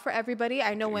 It's not for everybody.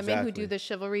 I know women who do the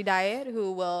chivalry diet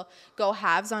who will go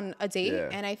halves on a date,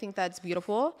 and I think that's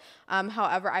beautiful.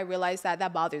 However, I realized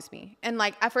that bothers me. And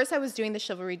like at first I was doing the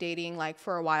chivalry dating like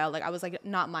for a while, like I was like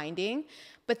not minding,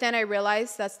 but then I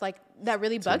realized that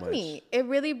really bugged me. It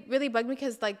really, really bugged me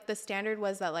because like the standard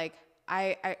was that like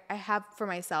I have for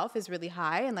myself is really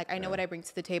high, and like I know what I bring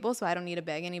to the table, so I don't need to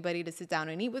beg anybody to sit down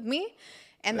and eat with me.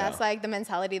 And that's like the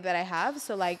mentality that I have.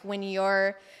 So like when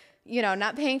you're,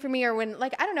 not paying for me, or when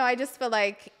like, I don't know, I just feel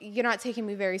like you're not taking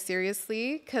me very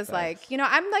seriously. Cause like,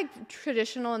 I'm like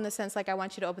traditional in the sense, like I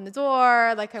want you to open the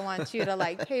door. Like I want you to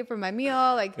like pay for my meal.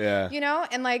 Like,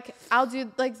 and like, I'll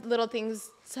do like little things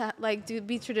to like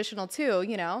be traditional too,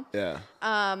 Yeah.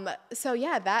 So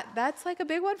yeah, that's like a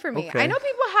big one for me. Okay. I know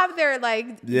people have their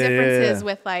like differences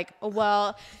with like,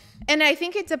 well, and I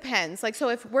think it depends. Like, so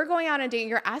if we're going on a date,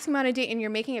 you're asking me on a date and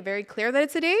you're making it very clear that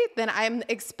it's a date, then I'm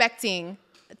expecting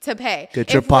to pay.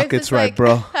 Get your pockets right,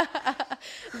 bro.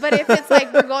 But if it's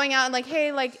like we're going out and like,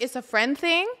 hey, like it's a friend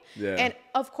thing. Yeah. And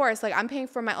of course, like I'm paying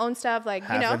for my own stuff, like,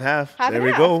 half and half. There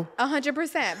we go.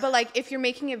 100%. But like if you're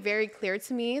making it very clear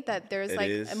to me that there's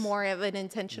like more of an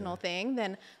intentional thing,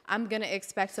 then I'm going to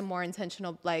expect some more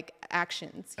intentional like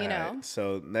actions, you know? Right.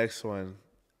 So next one,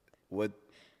 what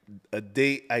a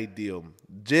date ideal?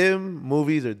 Gym,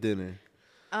 movies, or dinner?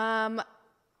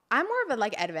 I'm more of a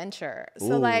like adventure.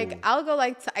 So like I'll go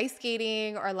like to ice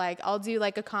skating, or like I'll do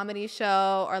like a comedy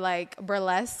show, or like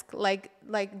burlesque like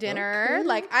dinner. Okay,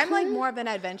 like I'm like more of an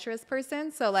adventurous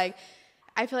person. So like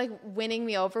I feel like winning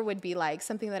me over would be like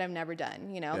something that I've never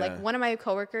done, Like one of my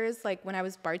coworkers, like when I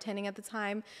was bartending at the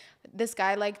time, this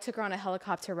guy like took her on a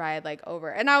helicopter ride like over,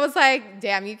 and I was like,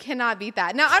 damn, you cannot beat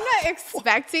that. Now I'm not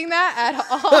expecting that at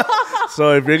all.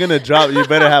 So if you're gonna drop, you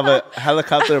better have a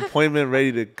helicopter appointment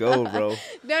ready to go, bro.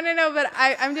 No, but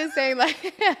I'm just saying,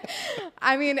 like,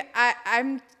 I mean,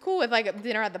 I'm cool with like a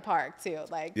dinner at the park too,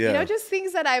 like just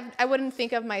things that I wouldn't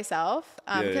think of myself,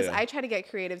 because I try to get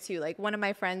creative too. Like one of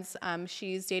my friends,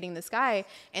 she's dating this guy,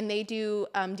 and they do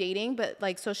dating, but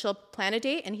like so she'll plan a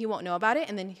date and he won't know about it,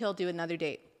 and then he'll do another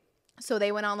date. So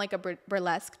they went on like a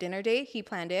burlesque dinner date. He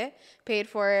planned it, paid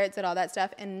for it, did all that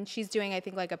stuff. And she's doing, I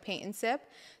think, like a paint and sip.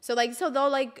 So like, so they'll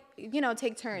like, you know,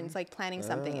 take turns like planning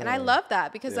something. And I love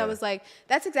that because I was like,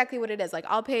 that's exactly what it is. Like,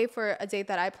 I'll pay for a date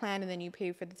that I plan and then you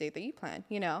pay for the date that you plan,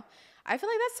 you know? I feel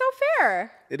like that's so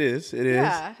fair. It is. It is.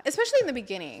 Yeah. Especially in the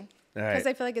beginning. Because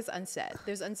I feel like it's unsaid.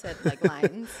 There's unsaid like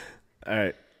lines. All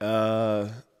right.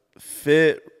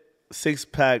 Fit,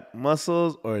 6-pack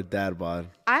muscles, or a dad bod?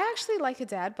 I actually like a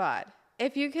dad bod.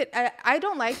 If you could, I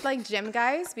don't like gym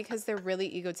guys because they're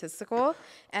really egotistical,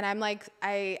 and I'm like,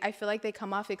 I feel like they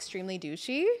come off extremely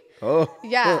douchey. Oh,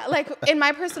 yeah, like in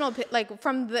my personal, like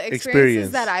from the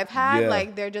experiences that I've had,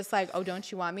 like they're just like, oh,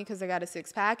 don't you want me because I got a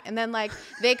 6-pack, and then like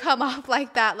they come off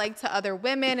like that, like to other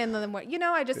women, and then you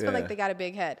know, I just feel like they got a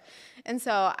big head. And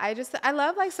so I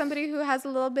love like somebody who has a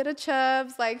little bit of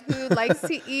chubs, like who likes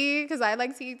to eat, because I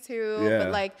like to eat too,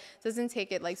 but like doesn't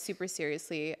take it like super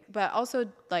seriously, but also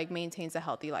like maintains a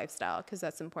healthy lifestyle because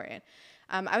that's important.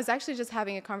 I was actually just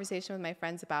having a conversation with my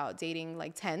friends about dating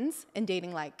like 10s and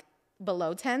dating like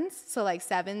below 10s, so like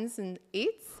 7s and 8s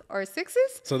or 6s.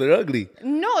 So they're ugly.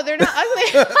 No, they're not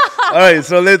ugly. All right,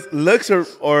 so let's looks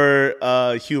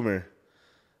or humor.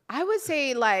 I would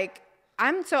say like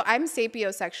I'm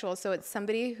sapiosexual, so it's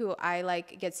somebody who I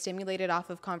like get stimulated off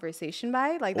of conversation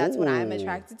by. Like that's what I'm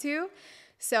attracted to.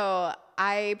 So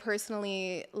I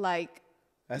personally like.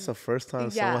 That's the first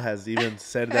time someone has even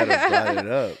said that or brought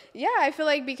it up. Yeah, I feel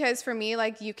like because for me,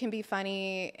 like you can be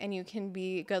funny and you can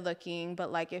be good looking,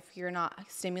 but like if you're not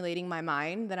stimulating my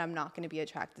mind, then I'm not going to be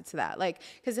attracted to that. Like,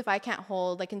 because if I can't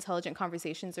hold like intelligent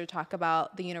conversations or talk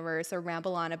about the universe or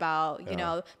ramble on about, you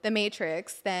know, the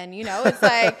Matrix, then, you know, it's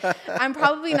like I'm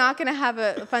probably not going to have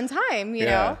a fun time, you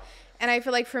know? And I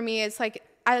feel like for me, it's like,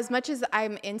 as much as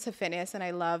I'm into fitness and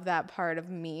I love that part of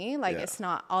me, like it's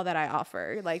not all that I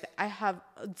offer. Like I have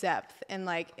depth, and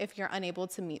like if you're unable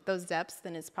to meet those depths,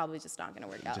 then it's probably just not going to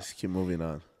work out. Just keep moving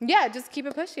on. Yeah, just keep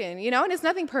it pushing, you know? And it's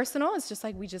nothing personal. It's just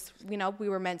like we just, you know, we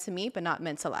were meant to meet, but not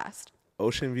meant to last.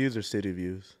 Ocean views or city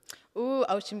views? Ooh,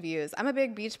 ocean views. I'm a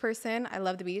big beach person. I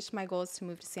love the beach. My goal is to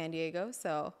move to San Diego,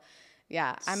 so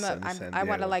yeah, I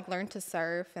want to like learn to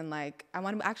surf, and like I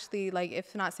want to actually like,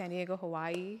 if not San Diego,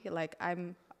 Hawaii. Like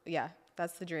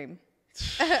that's the dream.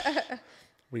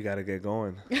 We gotta get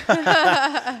going.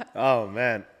 Oh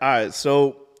man. All right.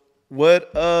 So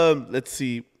what? Let's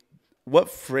see. What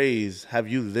phrase have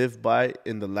you lived by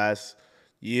in the last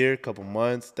year, couple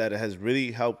months that has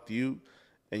really helped you,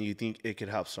 and you think it could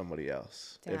help somebody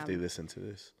else if they listen to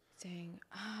this? Dang.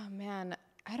 Oh man.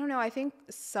 I don't know. I think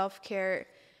self-care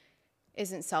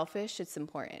isn't selfish, it's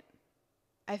important.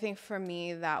 I think for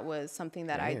me that was something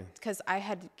that because I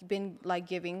had been like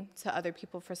giving to other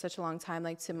people for such a long time,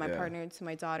 like to my partner, to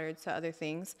my daughter, to other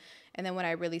things. And then when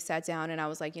I really sat down and I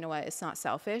was like, you know what, it's not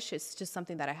selfish, it's just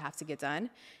something that I have to get done.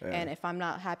 And if I'm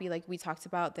not happy, like we talked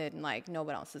about, then like no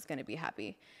one else is going to be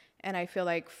happy. And I feel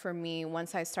like for me,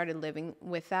 once I started living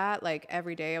with that, like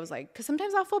every day I was like, because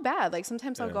sometimes I'll feel bad. Like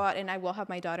sometimes I'll go out and I will have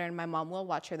my daughter and my mom will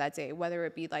watch her that day, whether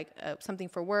it be like something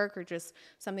for work or just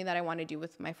something that I want to do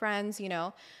with my friends, you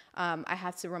know. I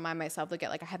have to remind myself, look at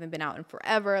like I haven't been out in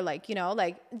forever, like, you know,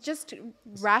 like just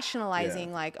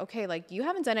rationalizing like, okay, like you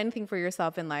haven't done anything for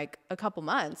yourself in like a couple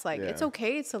months. Like it's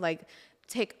okay to like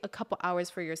take a couple hours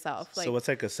for yourself. Like, so what's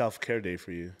like a self-care day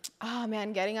for you? Oh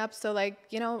man, getting up. So like,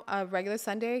 you know, a regular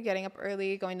Sunday, getting up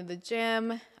early, going to the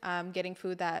gym, getting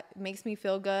food that makes me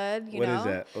feel good. What is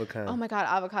that? What kind? Oh my God,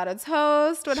 avocado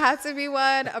toast would have to be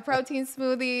one. A protein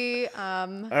smoothie.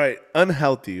 All right,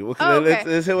 unhealthy.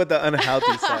 Let's hit with the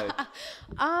unhealthy side.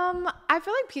 I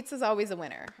feel like pizza's always a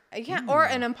winner. You can't, or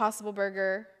an Impossible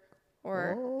Burger,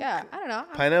 or I don't know.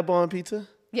 Pineapple on pizza?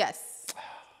 Yes.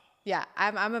 Yeah,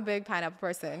 I'm a big pineapple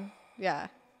person. Yeah.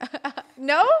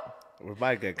 No? We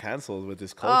might get canceled with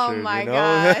this culture. Oh my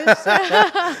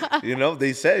gosh. You know,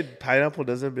 they said pineapple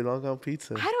doesn't belong on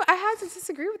pizza. I have to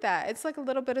disagree with that. It's like a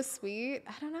little bit of sweet.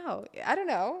 I don't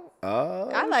know.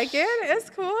 I like it. It's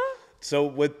cool. So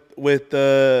with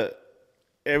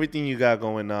everything you got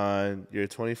going on, you're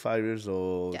 25 years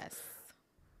old. Yes.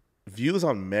 Views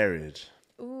on marriage.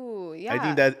 Ooh, yeah. I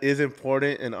think that is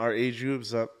important in our age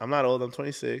groups. I'm not old. I'm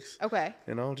 26. Okay.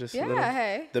 You know, just a little.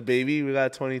 Hey. The baby, we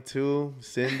got 22.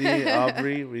 Cindy,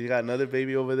 Aubrey, we got another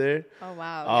baby over there. Oh,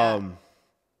 wow.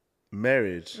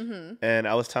 Marriage. Mm-hmm. And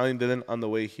I was telling Dylan on the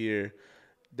way here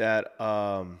that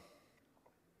I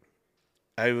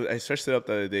searched it up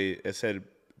the other day. It said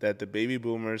that the baby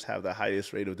boomers have the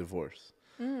highest rate of divorce.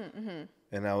 Mm-hmm.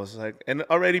 And I was like, and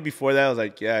already before that, I was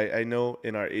like, yeah, I know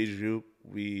in our age group,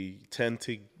 we tend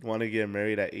to want to get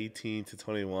married at 18 to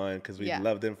 21 because we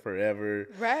love them forever.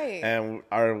 Right. And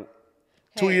our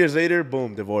 2 Hey. years later,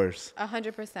 boom, divorce.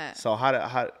 100%. So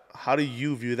how do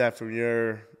you view that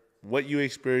from what you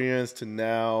experienced to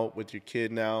now with your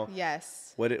kid now?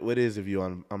 Yes. What is the view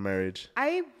on marriage?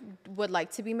 I would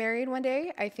like to be married one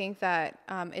day. I think that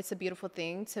it's a beautiful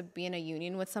thing to be in a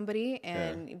union with somebody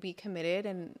and be committed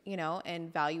and,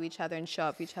 and value each other and show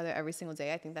up for each other every single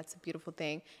day. I think that's a beautiful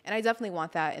thing. And I definitely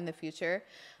want that in the future.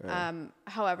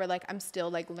 However, like I'm still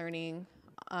like learning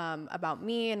about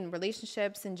me and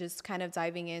relationships and just kind of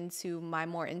diving into my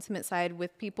more intimate side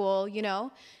with people,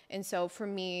 And so for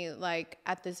me, like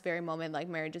at this very moment, like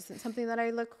marriage isn't something that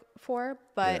I look for,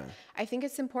 but I think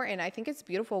it's important. I think it's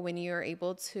beautiful when you're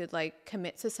able to like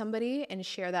commit to somebody and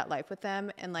share that life with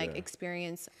them and like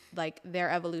experience like their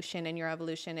evolution and your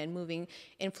evolution and moving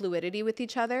in fluidity with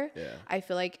each other. Yeah. I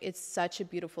feel like it's such a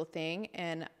beautiful thing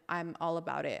and I'm all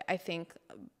about it. I think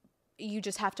you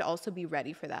just have to also be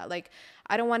ready for that. Like,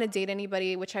 I don't want to date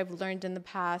anybody, which I've learned in the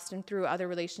past and through other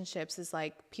relationships is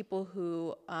like people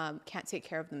who can't take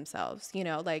care of themselves,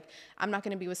 like I'm not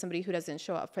going to be with somebody who doesn't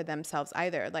show up for themselves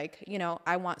either. Like,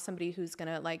 I want somebody who's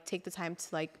going to like take the time to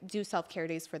like do self-care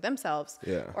days for themselves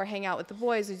or hang out with the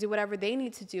boys or do whatever they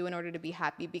need to do in order to be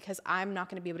happy because I'm not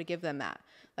going to be able to give them that.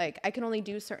 Like I can only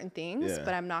do certain things,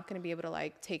 but I'm not going to be able to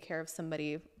like take care of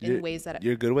somebody in ways that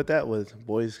you're good with that with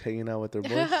boys hanging out with their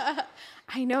boys.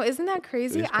 I know, isn't that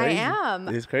crazy? I am.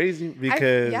 It's crazy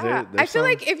because I feel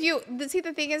like if you see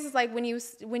the thing is like when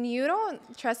you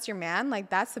don't trust your man, like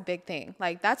that's a big thing.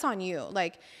 Like that's on you.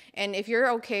 Like, and if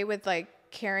you're okay with like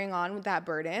carrying on with that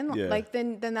burden, like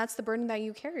then that's the burden that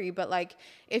you carry. But like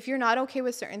if you're not okay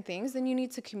with certain things, then you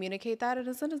need to communicate that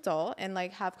as an adult and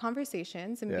like have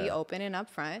conversations and be open and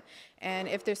upfront. And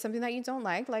if there's something that you don't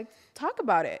like talk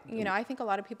about it. I think a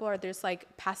lot of people are just like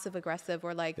passive aggressive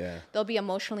or like they'll be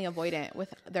emotionally avoidant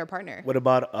with their partner. What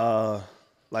about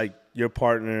like your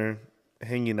partner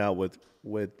hanging out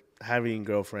with having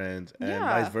girlfriends and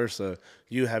vice versa,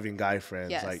 you having guy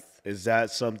friends? Yes. Like, is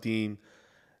that something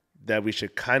that we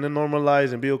should kind of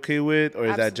normalize and be okay with, or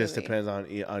is that just depends on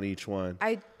each one?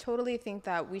 I totally think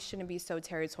that we shouldn't be so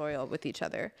territorial with each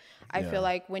other. I feel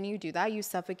like when you do that, you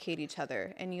suffocate each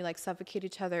other and you like suffocate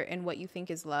each other in what you think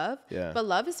is love. But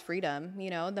love is freedom.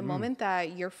 The moment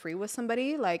that you're free with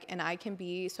somebody, like, and I can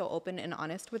be so open and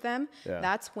honest with them,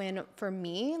 that's when, for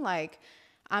me, like,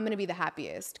 I'm going to be the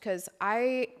happiest because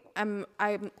I'm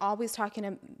always talking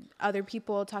to other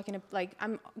people,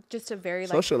 I'm just a very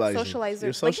like socializer.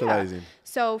 You're socializing. Like,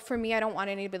 so for me, I don't want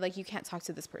anybody like you can't talk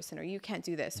to this person or you can't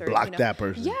do this or block that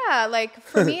person. Yeah, like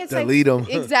for me, it's delete them.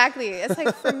 Exactly. It's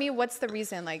like for me, what's the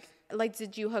reason? Like,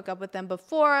 did you hook up with them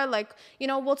before? Like,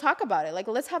 we'll talk about it. Like,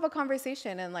 let's have a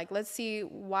conversation and like, let's see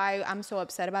why I'm so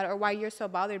upset about it or why you're so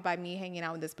bothered by me hanging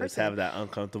out with this person. Let's have that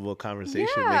uncomfortable conversation.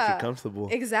 Make it comfortable.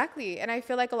 Exactly. And I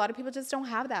feel like a lot of people just don't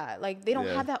have that. Like, they don't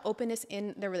have that openness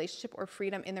in their relationship or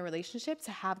freedom in their relationship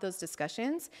to have those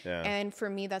discussions. And for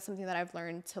me, that's something that I've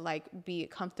learned to like be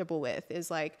comfortable with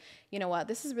is like, you know what,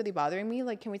 this is really bothering me.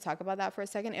 Like, can we talk about that for a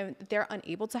second? And if they're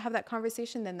unable to have that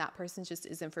conversation, then that person just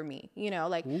isn't for me.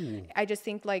 Like, I just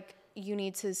think like you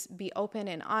need to be open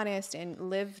and honest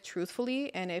and live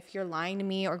truthfully. And if you're lying to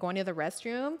me or going to the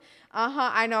restroom,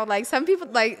 I know like some people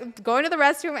like going to the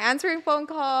restroom, answering phone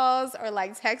calls or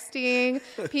like texting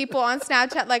people on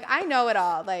Snapchat. Like I know it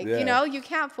all. Like, you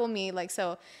can't fool me. Like,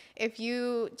 so if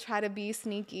you try to be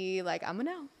sneaky, like I'm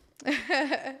gonna know.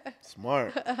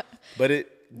 Smart. But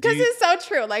because it's so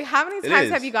true. Like, how many times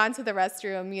have you gone to the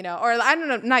restroom, or I don't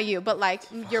know, not you, but like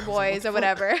your boys or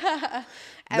whatever.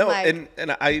 And no, like,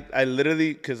 and I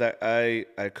literally, because I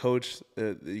coach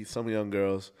some young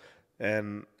girls,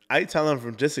 and I tell them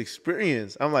from just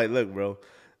experience, I'm like, look, bro,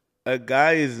 a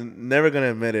guy is never going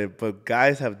to admit it, but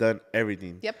guys have done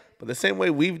everything. Yep. But the same way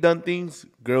we've done things,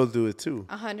 girls do it too.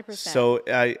 100%. So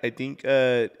I think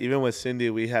even with Cindy,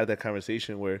 we had that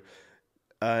conversation where,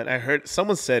 and I heard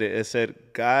someone said it. It said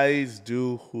guys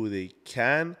do who they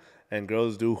can, and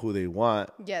girls do who they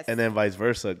want. Yes. And then vice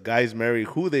versa. Guys marry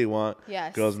who they want.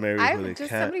 Yes. Girls marry who they can't.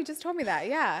 Somebody just told me that.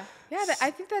 Yeah. Yeah.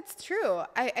 I think that's true.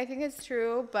 I think it's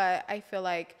true, but I feel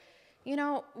like,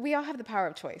 we all have the power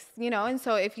of choice, and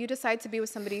so if you decide to be with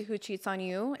somebody who cheats on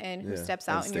you and who steps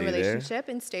out in your relationship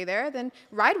and stay there, then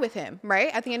ride with him,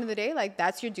 right? At the end of the day, like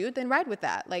that's your dude, then ride with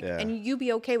that. Like, and you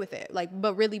be okay with it, like,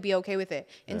 but really be okay with it.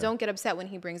 And don't get upset when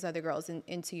he brings other girls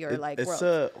into your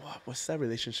world. What's that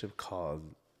relationship called?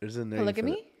 There's a name.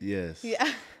 Polygamy? Yes.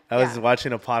 Yeah. I was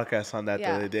watching a podcast on that the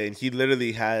other day, and he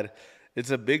literally had, it's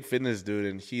a big fitness dude,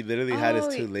 and he literally had his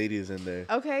two ladies in there.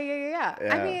 Okay, yeah.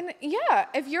 I mean,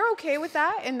 if you're okay with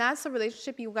that, and that's the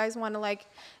relationship you guys want to like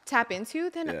tap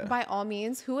into, then by all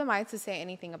means, who am I to say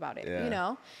anything about it?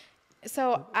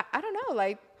 So I don't know,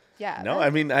 like, yeah. No, I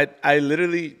mean, I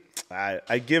literally,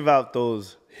 I give out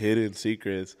those hidden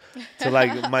secrets to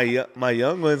like my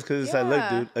young ones, because it's like, look,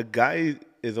 Yeah. dude, a guy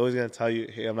is always gonna tell you,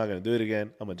 hey, I'm not gonna do it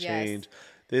again. I'm gonna Yes. change.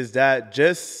 There's that,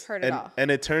 just Heard it all. and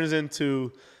it turns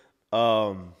into,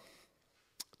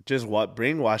 just what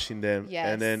brainwashing them, Yes.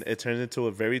 and then it turns into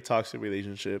a very toxic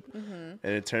relationship, and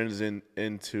it turns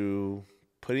into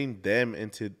putting them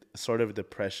into sort of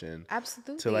depression.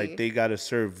 Absolutely. To like they gotta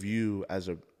serve you as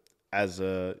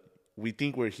a we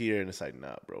think we're here, and it's like,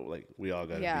 nah, bro, like we all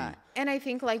gotta Yeah. be. And I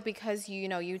think like because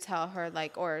you tell her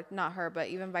like, or not her, but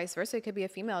even vice versa, it could be a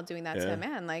female doing that to a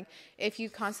man. Like if you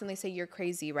constantly say you're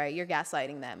crazy, right? You're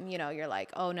gaslighting them. You're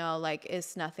like, oh no, like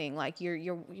it's nothing. Like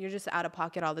you're just out of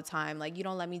pocket all the time. Like you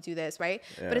don't let me do this, right?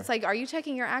 Yeah. But it's like, are you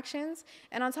checking your actions?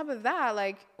 And on top of that,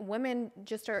 like women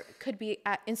just could be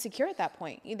insecure at that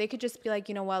point. They could just be like,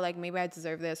 you know what, like maybe I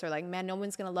deserve this, or like, man, no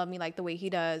one's gonna love me like the way he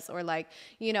does, or like,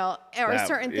 or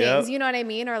certain things, you know what I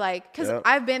mean? Or like, because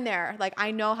I've been there, like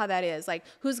I know how that is. Like,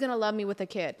 who's gonna love me with a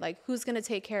kid? Like, who's gonna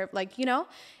take care of, like,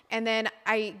 And then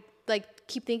I like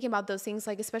keep thinking about those things,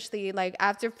 like especially like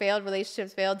after failed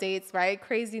relationships, failed dates, right?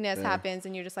 Craziness happens,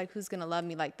 and you're just like, who's gonna love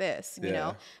me like this, you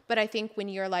know? But I think when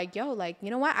you're like, yo, like, you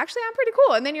know what? Actually, I'm pretty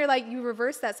cool. And then you're like, you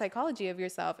reverse that psychology of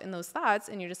yourself and those thoughts,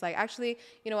 and you're just like, actually,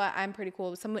 you know what? I'm pretty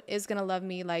cool. Someone is gonna love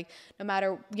me, like no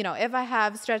matter, if I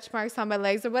have stretch marks on my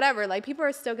legs or whatever, like people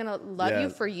are still gonna love you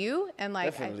for you. And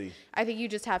like, I think you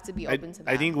just have to be open to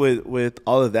that. I think with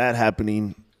all of that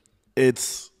happening,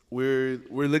 we're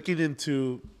looking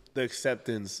into the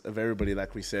acceptance of everybody,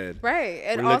 like we said. Right.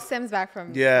 It all stems back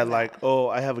from like, oh,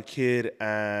 I have a kid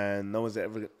and no one's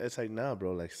ever. It's like, nah,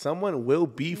 bro. Like someone will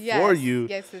be for you.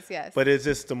 Yes. But it's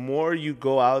just the more you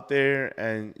go out there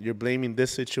and you're blaming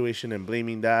this situation and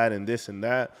blaming that and this and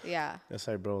that. Yeah. It's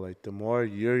like, bro, like the more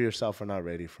you yourself are not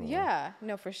ready for one. Yeah.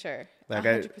 No, for sure. Like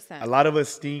 100%. a lot of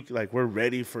us think like we're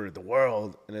ready for the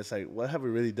world, and it's like, what have we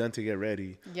really done to get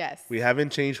ready? Yes. We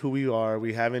haven't changed who we are.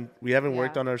 We haven't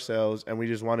worked on ourselves, and we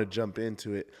just want to jump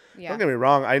into it. Yeah. Don't get me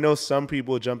wrong. I know some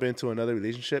people jump into another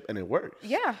relationship and it works.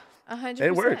 Yeah, 100%.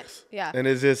 It works. Yeah. And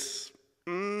it's just,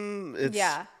 it's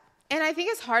yeah. And I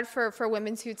think it's hard for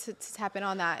women to tap in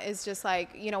on that. It's just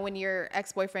like, when your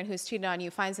ex-boyfriend who's cheating on you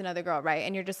finds another girl, right?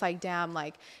 And you're just like, damn,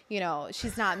 like,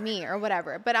 she's not me or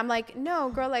whatever. But I'm like, no,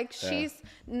 girl, like she's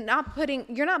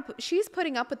she's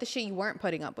putting up with the shit you weren't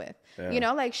putting up with.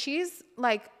 Yeah. Like she's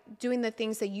like doing the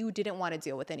things that you didn't want to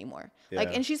deal with anymore. Yeah.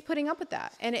 Like, and she's putting up with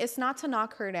that. And it's not to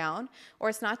knock her down, or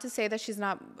it's not to say that she's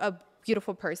not a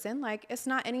beautiful person. Like, it's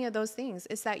not any of those things.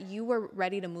 It's that you were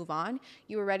ready to move on.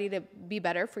 You were ready to be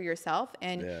better for yourself,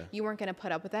 and you weren't going to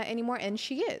put up with that anymore. And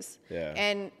she is. Yeah.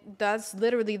 And that's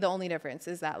literally the only difference,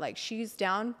 is that like she's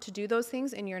down to do those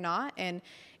things and you're not. And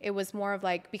it was more of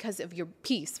like, because of your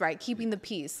peace, right? Keeping the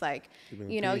peace. Like,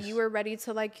 you were ready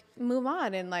to like move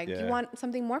on, and like you want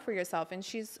something more for yourself, and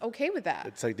she's okay with that.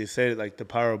 It's like they say, like the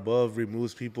power above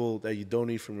removes people that you don't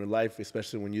need from your life,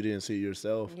 especially when you didn't see it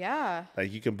yourself. Yeah.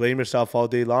 Like you can blame yourself all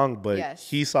day long, but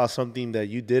he saw something that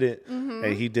you didn't,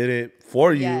 and he did it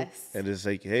for you. And it's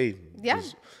like, hey,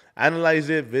 just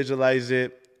analyze it, visualize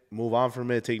it, move on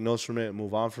from it, take notes from it,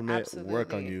 move on from it,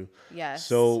 work on you. Yes.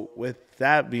 So with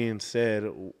that being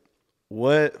said,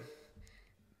 what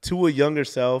to a younger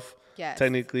self,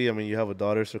 technically, I mean, you have a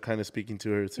daughter, so kind of speaking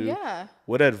to her too. Yeah.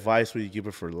 What advice would you give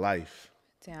her for life?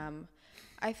 Damn.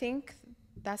 I think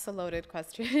that's a loaded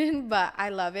question, but I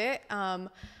love it.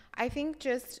 I think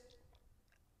just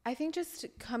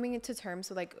coming into terms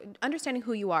with like understanding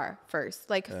who you are first.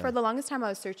 Like for the longest time I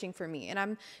was searching for me, and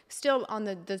I'm still on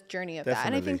the journey of that.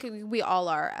 And I think we all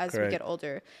are as we get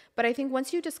older. But I think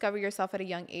once you discover yourself at a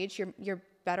young age, you're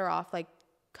better off like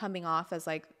coming off as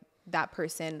like that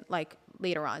person like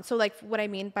later on. So like what I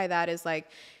mean by that is like,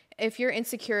 if you're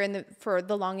insecure for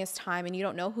the longest time and you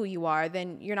don't know who you are,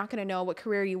 then you're not going to know what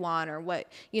career you want, or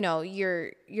what,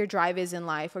 your drive is in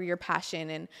life, or your passion.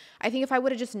 And I think if I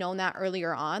would have just known that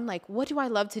earlier on, like, what do I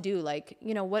love to do? Like,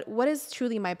 what is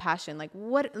truly my passion? Like,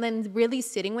 then really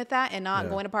sitting with that and not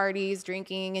going to parties,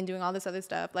 drinking, and doing all this other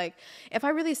stuff. Like, if I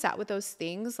really sat with those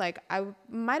things, like, I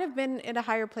might have been in a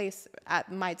higher place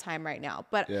at my time right now.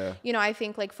 But, I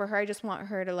think like for her, I just want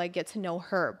her to like get to know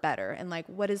her better, and like,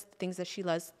 what is the things that she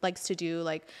likes to do,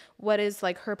 like what is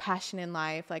like her passion in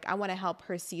life. Like I want to help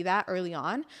her see that early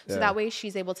on, so that way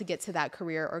she's able to get to that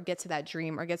career, or get to that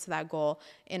dream, or get to that goal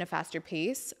in a faster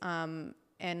pace, and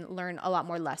learn a lot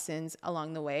more lessons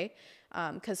along the way.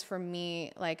 Because for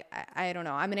me, like I don't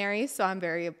know, I'm an Aries, so I'm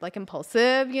very like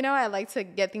impulsive, I like to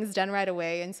get things done right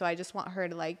away, and so I just want her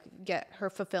to like get her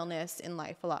fulfillment in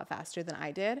life a lot faster than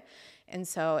I did. And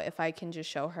so if I can just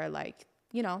show her like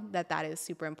you know, that is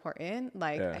super important.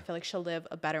 Like, I feel like she'll live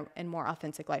a better and more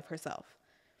authentic life herself.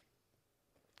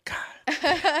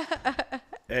 God.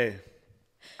 Hey,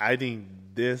 I think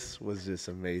this was just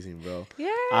amazing, bro.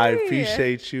 Yay. I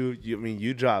appreciate you. I mean,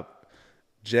 you drop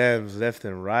gems left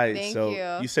and right. Thank so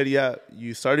you. You said,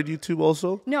 you started YouTube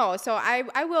also? No, so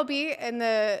I will be in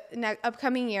the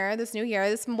upcoming year, this new year.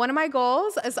 This one of my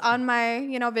goals is on my,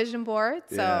 you know, vision board.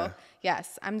 So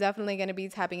yes, I'm definitely going to be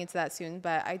tapping into that soon.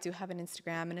 But I do have an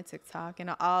Instagram and a TikTok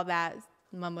and all that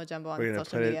mumbo jumbo on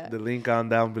social media. Put the link on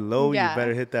down below. You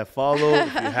better hit that follow.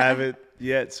 If you haven't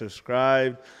yet,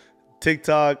 subscribe.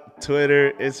 TikTok,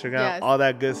 Twitter, Instagram, all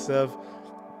that good stuff.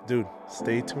 Dude,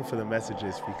 stay tuned for the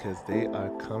messages because they are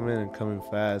coming and coming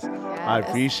fast. Yes. I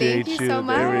appreciate you. Thank you so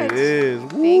much. There it is.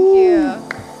 Thank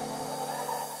you.